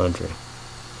freedom, no country.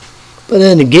 But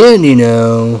then again, you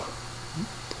know,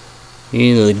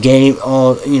 the game,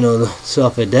 all, you know, the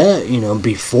stuff like that, you know,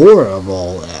 before of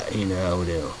all that, you know,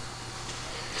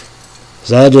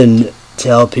 so I didn't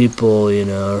tell people, you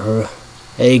know,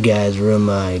 hey guys, ruin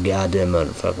my goddamn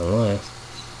motherfucking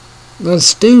life. That's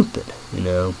stupid, you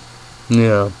know.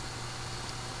 Yeah.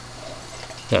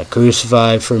 Got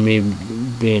crucified for me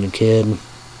being a kid.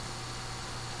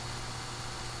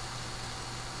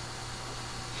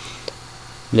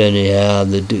 Then you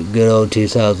have the good old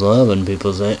 2011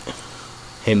 people say,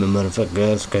 hate my motherfucking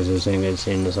guts because they think they've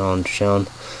seen this on shown.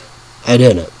 I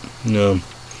didn't, you know.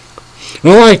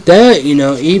 Well, like that, you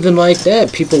know, even like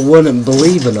that, people wouldn't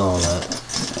believe in all that.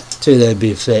 So they'd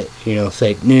be fake, you know,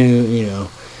 fake news, you know,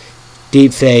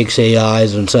 deep fakes,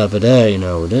 AIs and stuff like that, you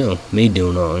know, I would do. Me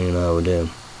doing all, you know, I would do.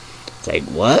 It's like,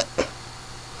 what?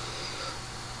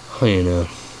 You know.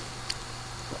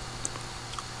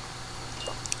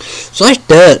 It's like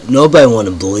that. Nobody want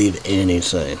to believe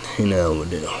anything, you know, I would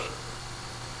do.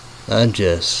 I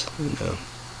just, you know.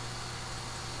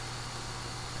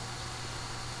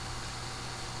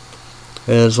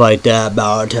 And it's like that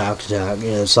about attack. And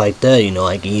it's like that, you know,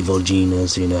 like evil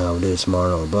genius, you know, how it is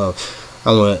smart or above.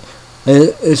 I want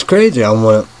to, it's crazy. I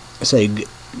want to say,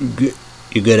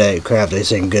 you're good at craft. They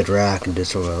say good rack and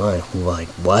destroy my life. Like,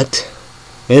 what?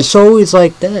 And it's always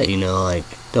like that, you know, like,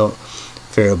 don't,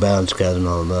 Fear bounce cousin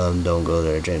all above. Don't go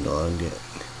there, change the law and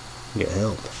get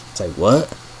help. It's like, what?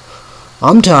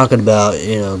 I'm talking about,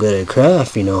 good at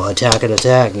craft, attack and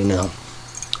attack,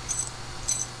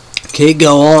 Can't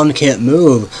go on, can't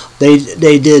move. They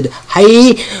did,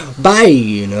 hey,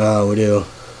 bye, how we do.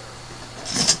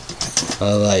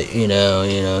 I like,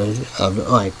 I'm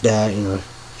like that,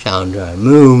 sound try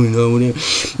move, me,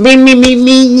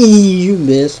 you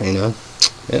miss, yeah.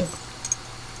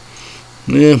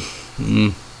 Yeah.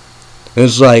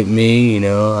 It's like me,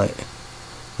 like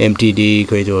MTD,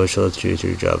 Crazy Horse, Let's choose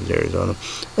your jobs, Arizona.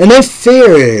 And they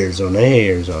fear Arizona, I hate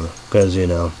Arizona. Because,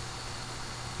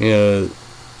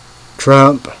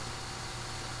 Trump,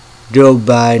 Joe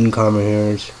Biden, Kamala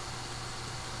Harris,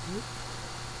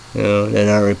 they're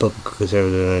not Republican,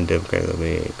 conservative, and Democrat, they'll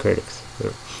be critics.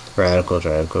 They're radicals,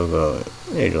 go,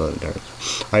 age 11 terms.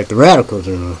 Like the radicals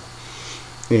are,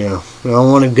 they don't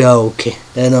want to go,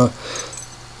 they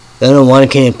don't want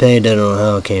to campaign, they don't know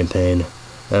how to campaign.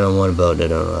 They don't want to vote, they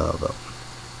don't know how to vote.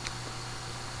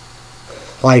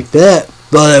 Like that,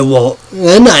 but they won't.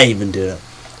 They're not even do that.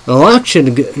 An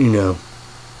election,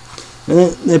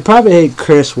 they probably hate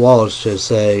Chris Wallace to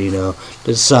say,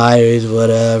 decide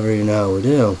whatever, we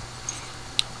do.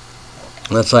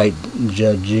 That's like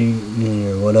Judge G,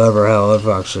 or whatever, however,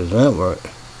 Fox's Network.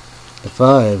 The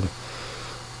 5.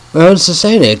 Well, it's the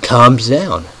same, it calms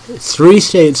down. 3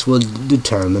 states will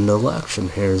determine the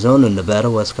election. Arizona, Nevada,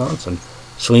 Wisconsin.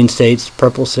 Swing states,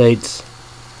 purple states.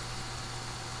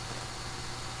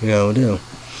 We do.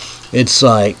 It's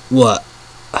like, what?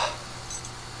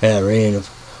 Yeah, rain.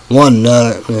 One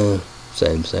nut.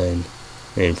 Same.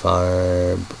 Rain,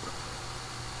 fire.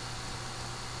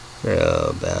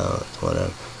 About,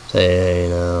 whatever. Say,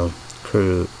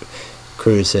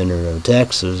 Cruise Center of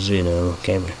Texas,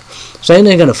 came. Saying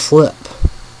they're gonna flip.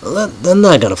 They're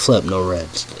not gonna flip no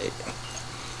red state.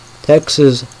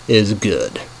 Texas is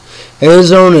good.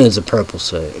 Arizona is a purple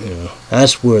state,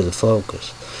 That's where the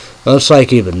focus. That's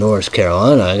like even North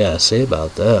Carolina, I gotta say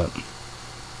about that.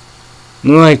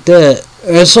 Like that.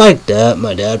 It's like that.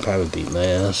 My dad probably beat my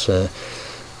ass.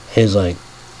 He's like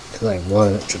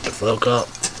one that took the fuck up.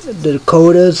 The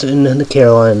Dakotas and then the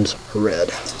Carolinas are red.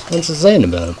 That's the saying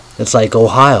about them. It's like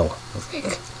Ohio.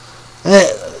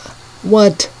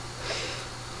 What?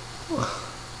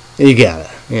 You got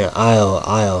it. Yeah,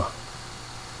 Iowa.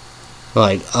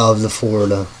 Like, of the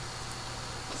Florida.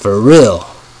 For real.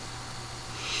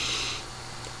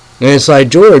 And it's like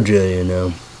Georgia,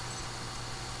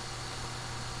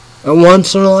 A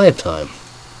once in a lifetime.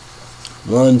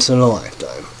 Once in a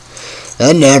lifetime.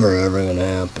 That never ever gonna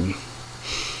happen.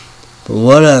 But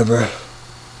whatever.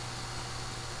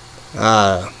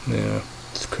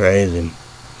 It's crazy.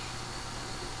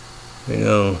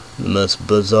 The most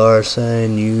bizarre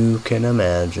saying you can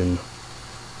imagine.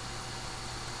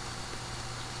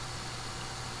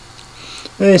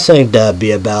 I think that'd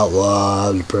be about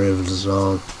law, the privilege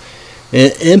zone.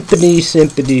 Empathy,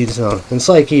 sympathy zone. It's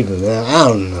like even that, I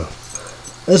don't know.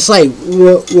 It's like,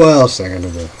 what else they're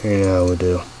gonna do? We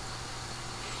do.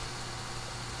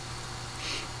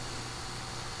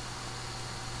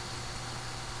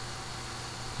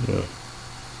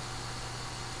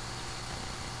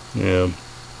 Yeah.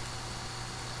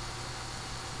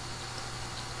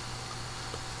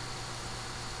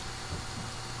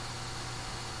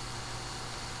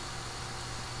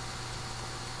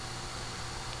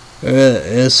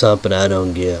 It's something I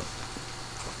don't get.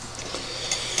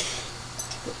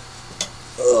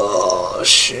 Oh,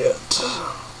 shit.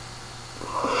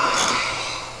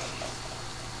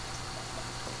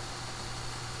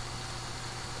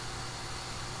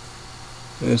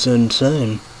 It's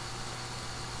insane.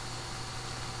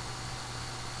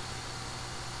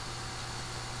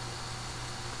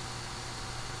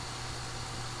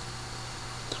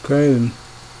 It's crazy.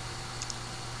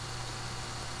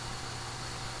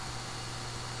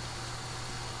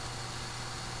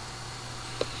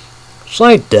 It's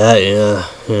like that,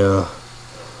 yeah.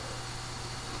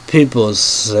 People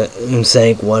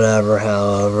think whatever,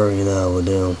 however, we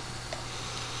do.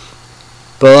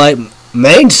 But like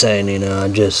Main saying, I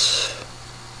just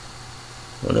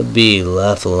want to be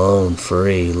left alone,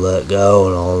 free, let go,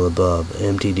 and all the above.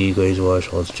 MTD, Crazy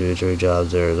Horse, Let's choose 3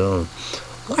 jobs, Arizona.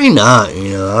 Why not?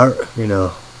 I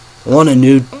want a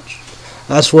new.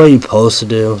 That's what you're supposed to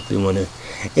do. You want to.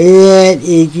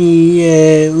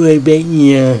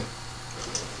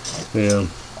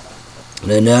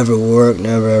 They never work,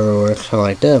 never ever work, something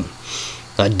like that.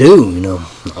 I do,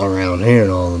 around here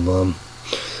and all of them.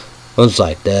 It's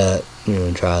like that,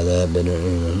 try that, but,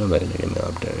 nobody can get me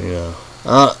up there,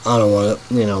 I don't want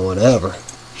to, whatever.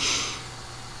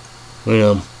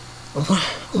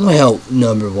 I'm gonna help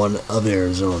 #1 of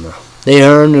Arizona. They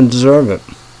earn and deserve it.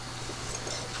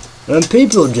 And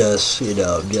people just,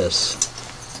 just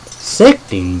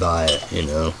sickening by it,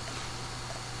 And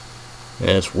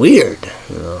it's weird,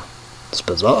 It's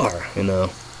bizarre,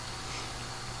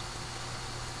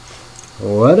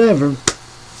 Whatever.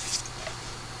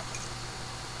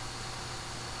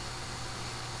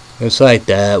 It's like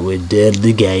that. We did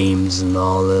the games and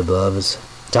all the above. It's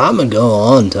time to go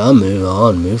on. Time to move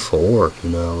on. Move forward. We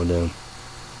do.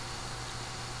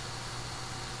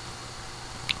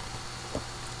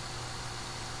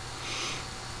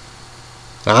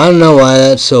 I don't know why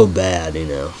that's so bad.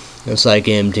 It's like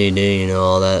MTD.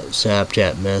 All that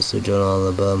Snapchat message and all the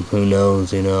above. Who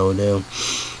knows? We do.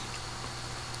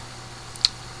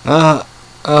 I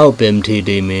hope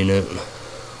MTD mean it.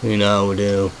 We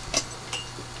do.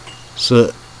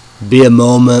 So, be a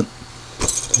moment.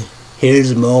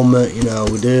 Here's a moment, we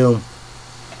do.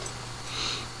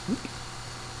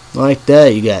 Like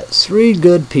that, you got 3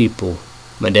 good people.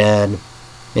 My dad,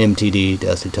 MTD,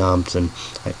 Dusty Thompson,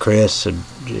 like Chris, and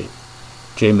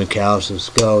Jay McAllister,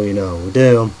 Skull, we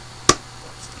do.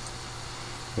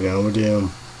 We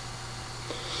do.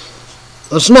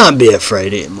 Let's not be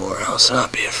afraid anymore. Let's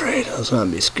not be afraid. Let's not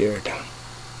be scared.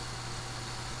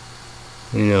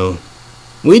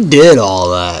 We did all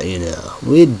that,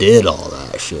 We did all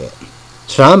that shit.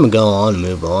 It's time to go on and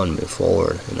move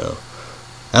forward,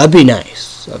 That'd be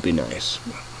nice. That'd be nice.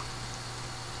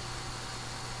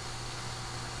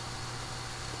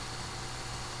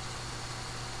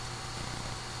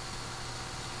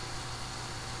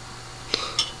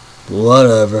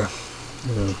 Whatever.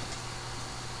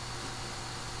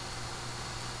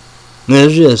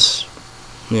 It's just,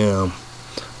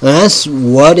 that's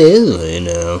what is,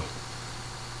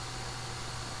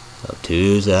 Of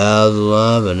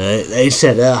 2011, they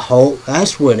said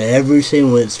that's when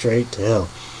everything went straight to hell.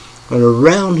 And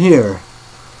around here,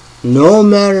 no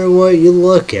matter what you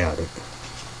look at it,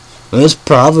 it's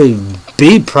probably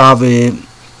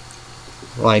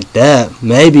like that.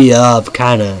 Maybe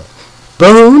kind of,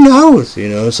 but who knows?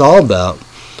 It's all about.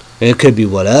 It could be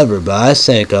whatever, but I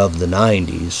think of the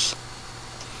 90s.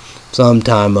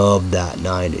 Sometime of that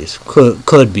 90s.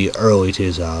 Could be early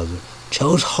 2000s.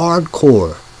 Chose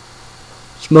hardcore.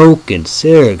 Smoking,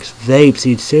 cigarettes, vapes,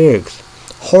 eat cigarettes,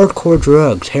 hardcore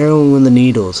drugs, heroin with the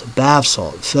needles, bath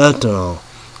salt, fentanyl,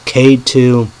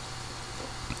 K2,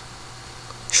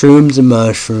 shrooms and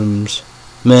mushrooms,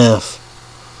 meth,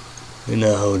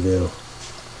 how to do.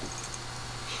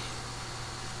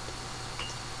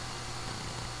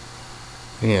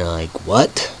 Like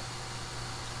what?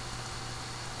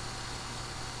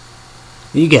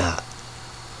 You got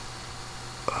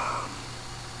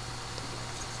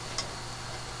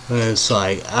and it's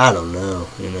like, I don't know,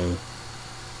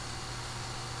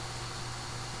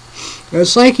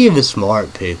 It's like even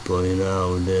smart people,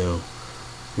 do.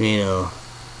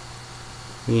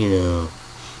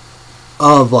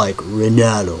 Of like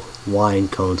Ronaldo, wine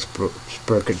cone,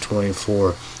 Spricket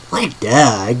 24. Like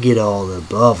that, I get all the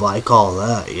above, like all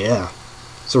that, yeah.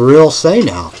 It's a real thing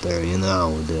out there,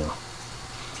 do.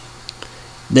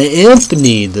 The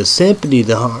empathy, the sympathy,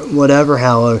 the heart, whatever,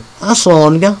 however, that's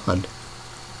long gone.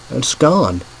 It's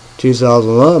gone.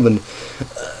 2011.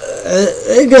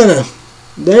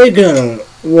 They're gonna,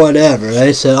 whatever.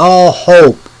 They said, all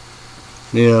hope.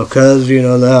 Cause,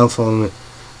 now for me.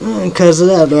 Cause of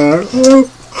that,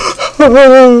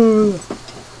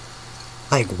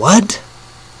 like, what?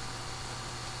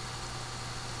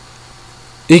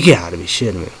 You gotta be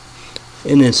shitting me.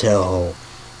 In this hellhole.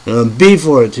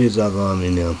 Before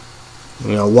 2011,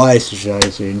 white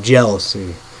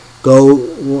jealousy. Go,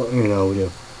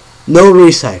 no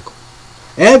recycle.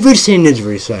 Everything is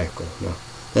recycled now.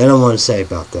 I don't want to say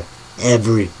about that.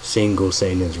 Every single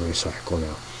thing is recycled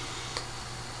now.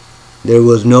 There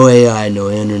was no AI, no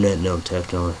internet, no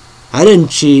technology. I didn't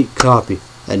cheat, copy.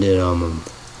 I did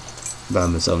by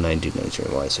myself, 1993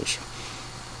 license.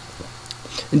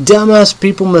 Dumbass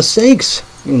people mistakes,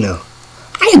 I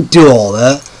didn't do all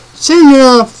that. Soon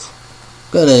enough,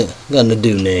 gonna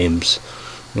do names,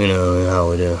 how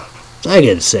we do. I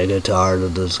get sick and tired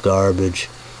of this garbage.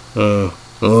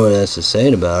 That's the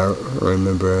saying about it.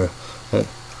 Remember,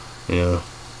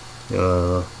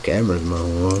 cameras my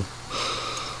whole life.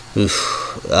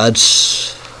 Oof,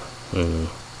 that's,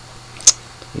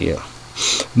 yeah.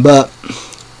 But,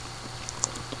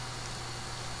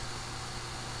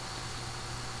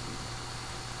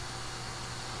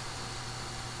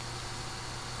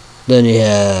 then you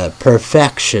have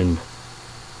perfection.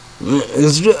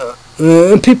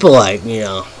 People like, they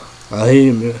don't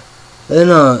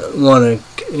want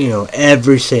to,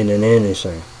 everything and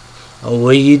anything.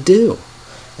 what do?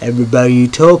 Everybody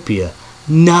utopia.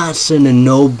 Nothing and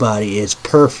nobody is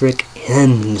perfect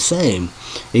and the same.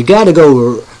 You gotta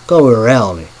go with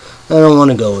reality. I don't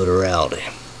want to go with reality,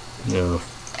 you know.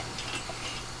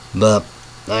 But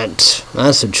that's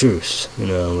the truth, you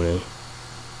know.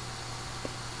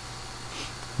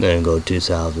 Then go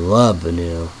 2011, you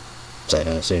know. Say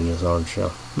I seen this on the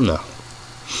show. No.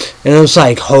 And it's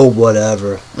like hope,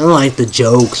 whatever. I like the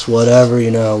jokes, whatever,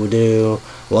 you know, we do.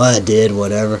 What I did,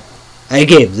 whatever. I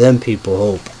gave them people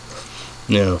hope.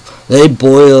 You know, they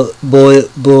bully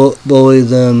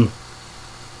them.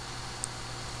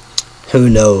 Who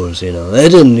knows, you know. They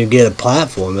didn't get a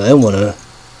platform. They want to,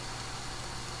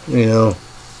 you know,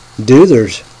 do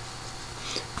theirs.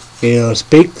 You know,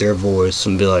 speak their voice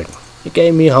and be like, it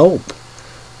gave me hope.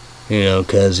 You know,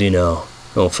 because, you know,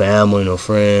 no family, no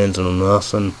friends, no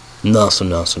nothing.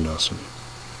 Nothing.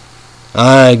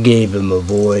 I gave them a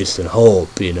voice and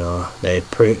hope, you know. You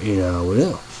know,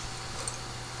 well,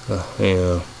 you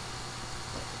know.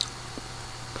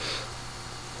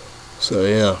 So,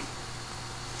 yeah.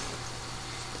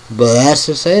 But that's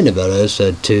the thing about it. I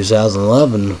said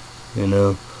 2011, you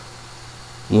know,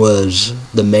 was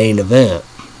the main event.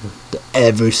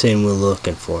 Everything we're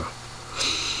looking for.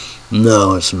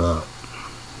 No, it's not.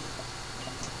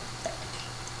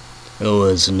 It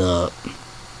was not.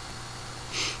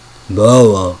 But,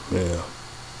 well, yeah.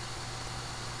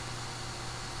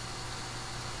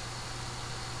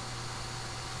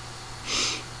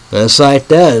 It's like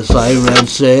that. It's like Red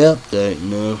Say Update, you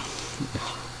know.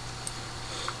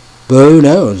 But who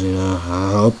knows, you know.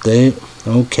 I hope they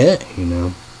okay, you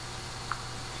know.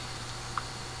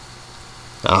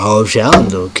 I hope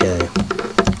Sheldon's okay.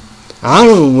 I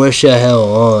don't wish that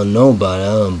hell on nobody.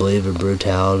 I don't believe in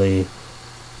brutality,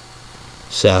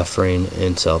 suffering,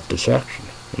 and self-destruction.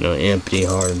 You know, empty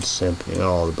heart and sympathy and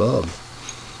all the above.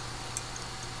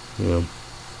 You know.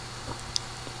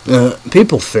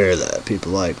 People fear that.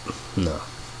 People like, no.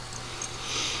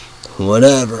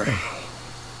 Whatever.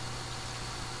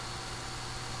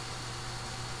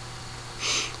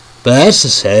 But that's the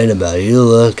saying about it. You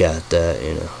look at that,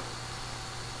 you know.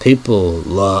 People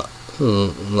love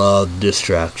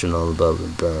distraction all above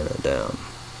and burn it down.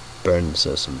 Burn the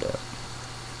system down.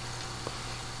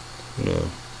 You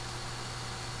know.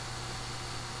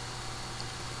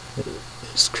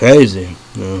 It's crazy,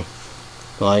 you know.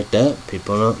 Like that.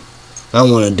 People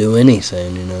don't want to do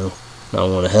anything, you know.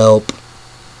 Don't want to help.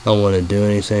 Don't want to do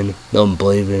anything. Don't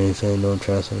believe in anything. Don't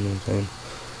trust anything.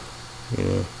 You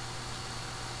know.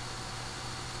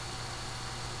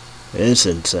 It's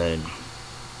insane.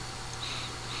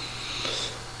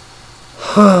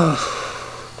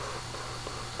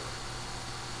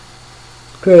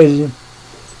 Crazy.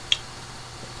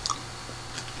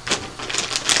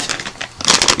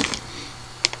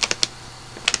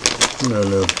 I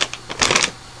don't know.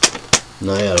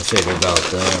 Now I gotta figure about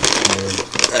that. Man.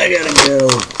 I gotta go.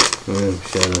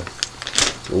 Shut up.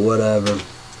 Whatever.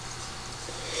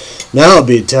 Now'll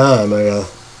be time. I gotta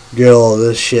get all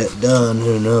this shit done.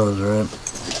 Who knows, right?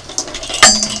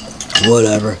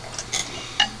 Whatever.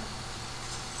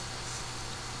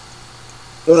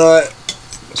 Alright.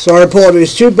 Sorry, Paul.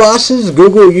 There's two bosses.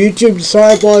 Google, YouTube.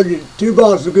 Sorry, Paul. Two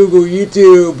bosses. Google,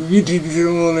 YouTube. YouTube is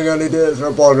only gonna do this.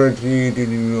 Sorry, Paul.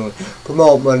 YouTube.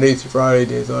 Promote my Lazy Friday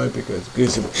days. Because YouTube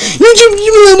is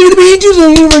only gonna be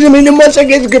YouTube. I mean, once I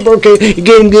get good, okay.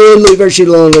 Getting good. Leave our shit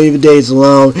alone. Leave the days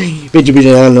alone. Bitch, I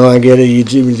don't know. I get it.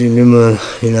 YouTube is, you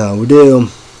know, we do.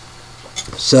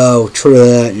 So, true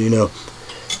that, you know.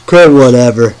 Could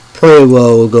whatever. Pretty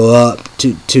well will go up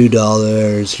to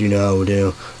 $2. You know, we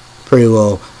do. Pretty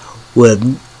well.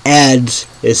 With ads,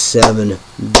 it's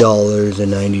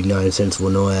 $7.99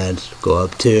 with no ads. Go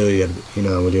up to, you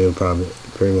know, we do probably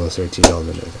pretty well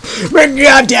 $13. Break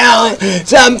Got Talent,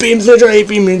 7 p.m. Central, 8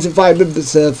 p.m. Eastern, 5 p.m.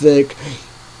 Pacific.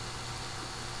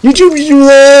 YouTube is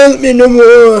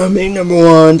number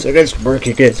one. So guys, work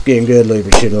it gets getting good. Leave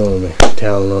your shit alone, man.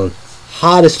 Talent alone.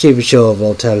 Hottest TV show of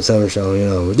all time, summer show. You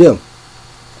know, we do.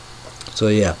 So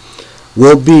yeah,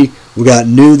 we got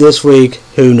new this week.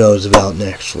 Who knows about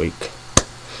next week?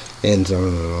 And so,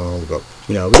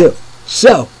 you know, we do.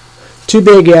 So, 2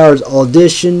 big hours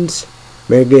auditions.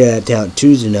 American Got Talent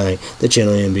Tuesday night. The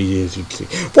channel NBC.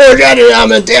 For Johnny,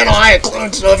 I'm in Daniel. I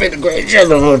include stuff in the great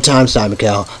show of all time. Simon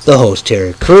Cowell, the host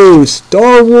Terry Crews.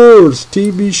 Star Wars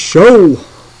TV show.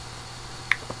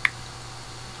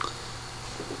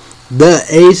 The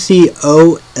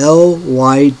ACOLYTE.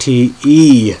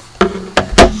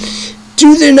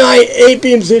 Tuesday night, 8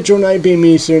 p.m. Central, 9 p.m.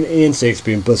 Eastern, and 6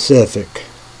 p.m. Pacific.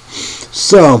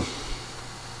 So,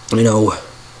 you know,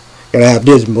 Gotta have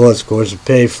Disney Plus, of course, to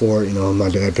pay for it. You know, my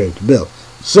dad paid the bill.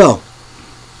 So,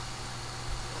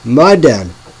 my dad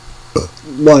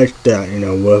watched that, you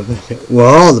know, with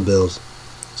all the bills.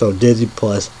 So, Disney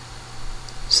Plus,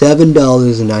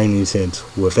 $7.90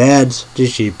 with ads, the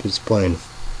cheapest plan.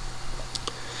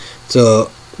 So,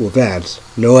 with ads,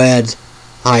 no ads,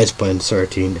 highest plan,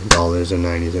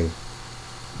 $13.90.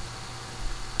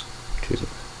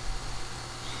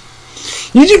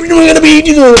 YouTube, you're gonna be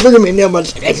me now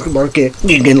much extra market.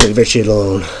 You can leave that shit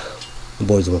alone.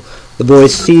 The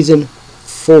Boys season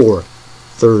 4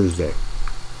 Thursday.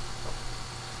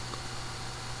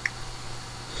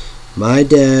 My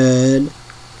dad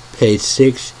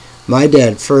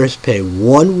first paid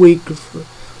 1 week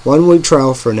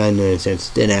trial for 99 cents.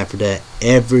 Then after that,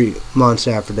 every month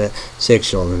after that,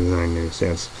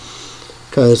 $6.99.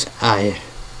 Cause I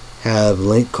have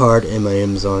link card in my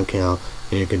Amazon account,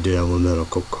 and you can do that with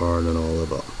medical card and all of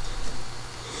that.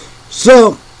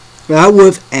 So, now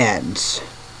with ads.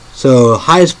 So,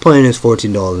 highest plan is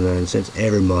 $14.09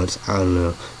 every month. I don't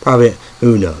know. Probably,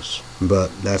 who knows.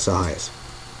 But that's the highest.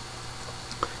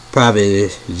 Probably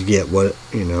you get what,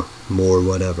 you know, more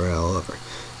whatever, however.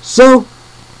 So,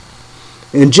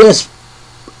 and just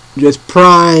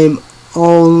Prime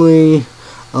only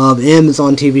of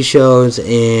Amazon TV shows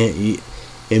and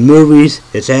in movies,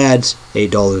 it's ads,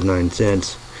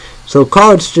 $8.09. So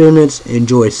college students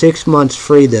enjoy 6 months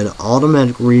free, then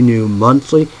automatic renew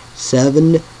monthly,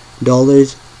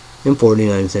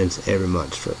 $7.49 every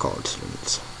month for college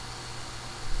students.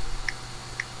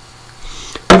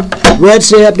 Red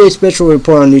State Update special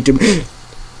report on YouTube.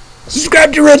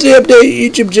 Subscribe to Red State Update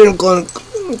YouTube channel. Click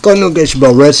notification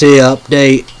bell. Red State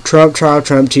Update. Trump trial.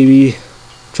 Trump TV.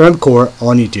 Trump Court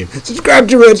on YouTube. Subscribe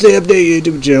to Red State Update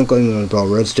YouTube channel. Click notification bell.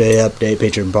 Red State Update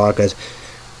Patreon podcast.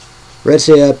 Red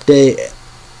State Update.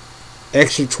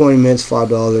 Extra 20 minutes,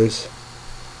 $5.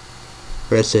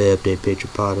 Red State Update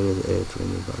Patreon podcast.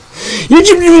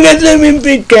 YouTube, you got them in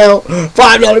big count.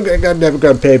 $5 credit card, debit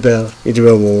card, PayPal. YouTube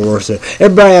will work it.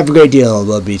 Everybody have a great deal. I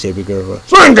love be safe, be careful.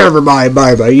 Thank everybody.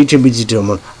 Bye bye. YouTube, be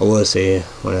gentlemen. I will say it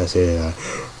when I say that.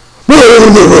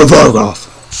 Fuck off.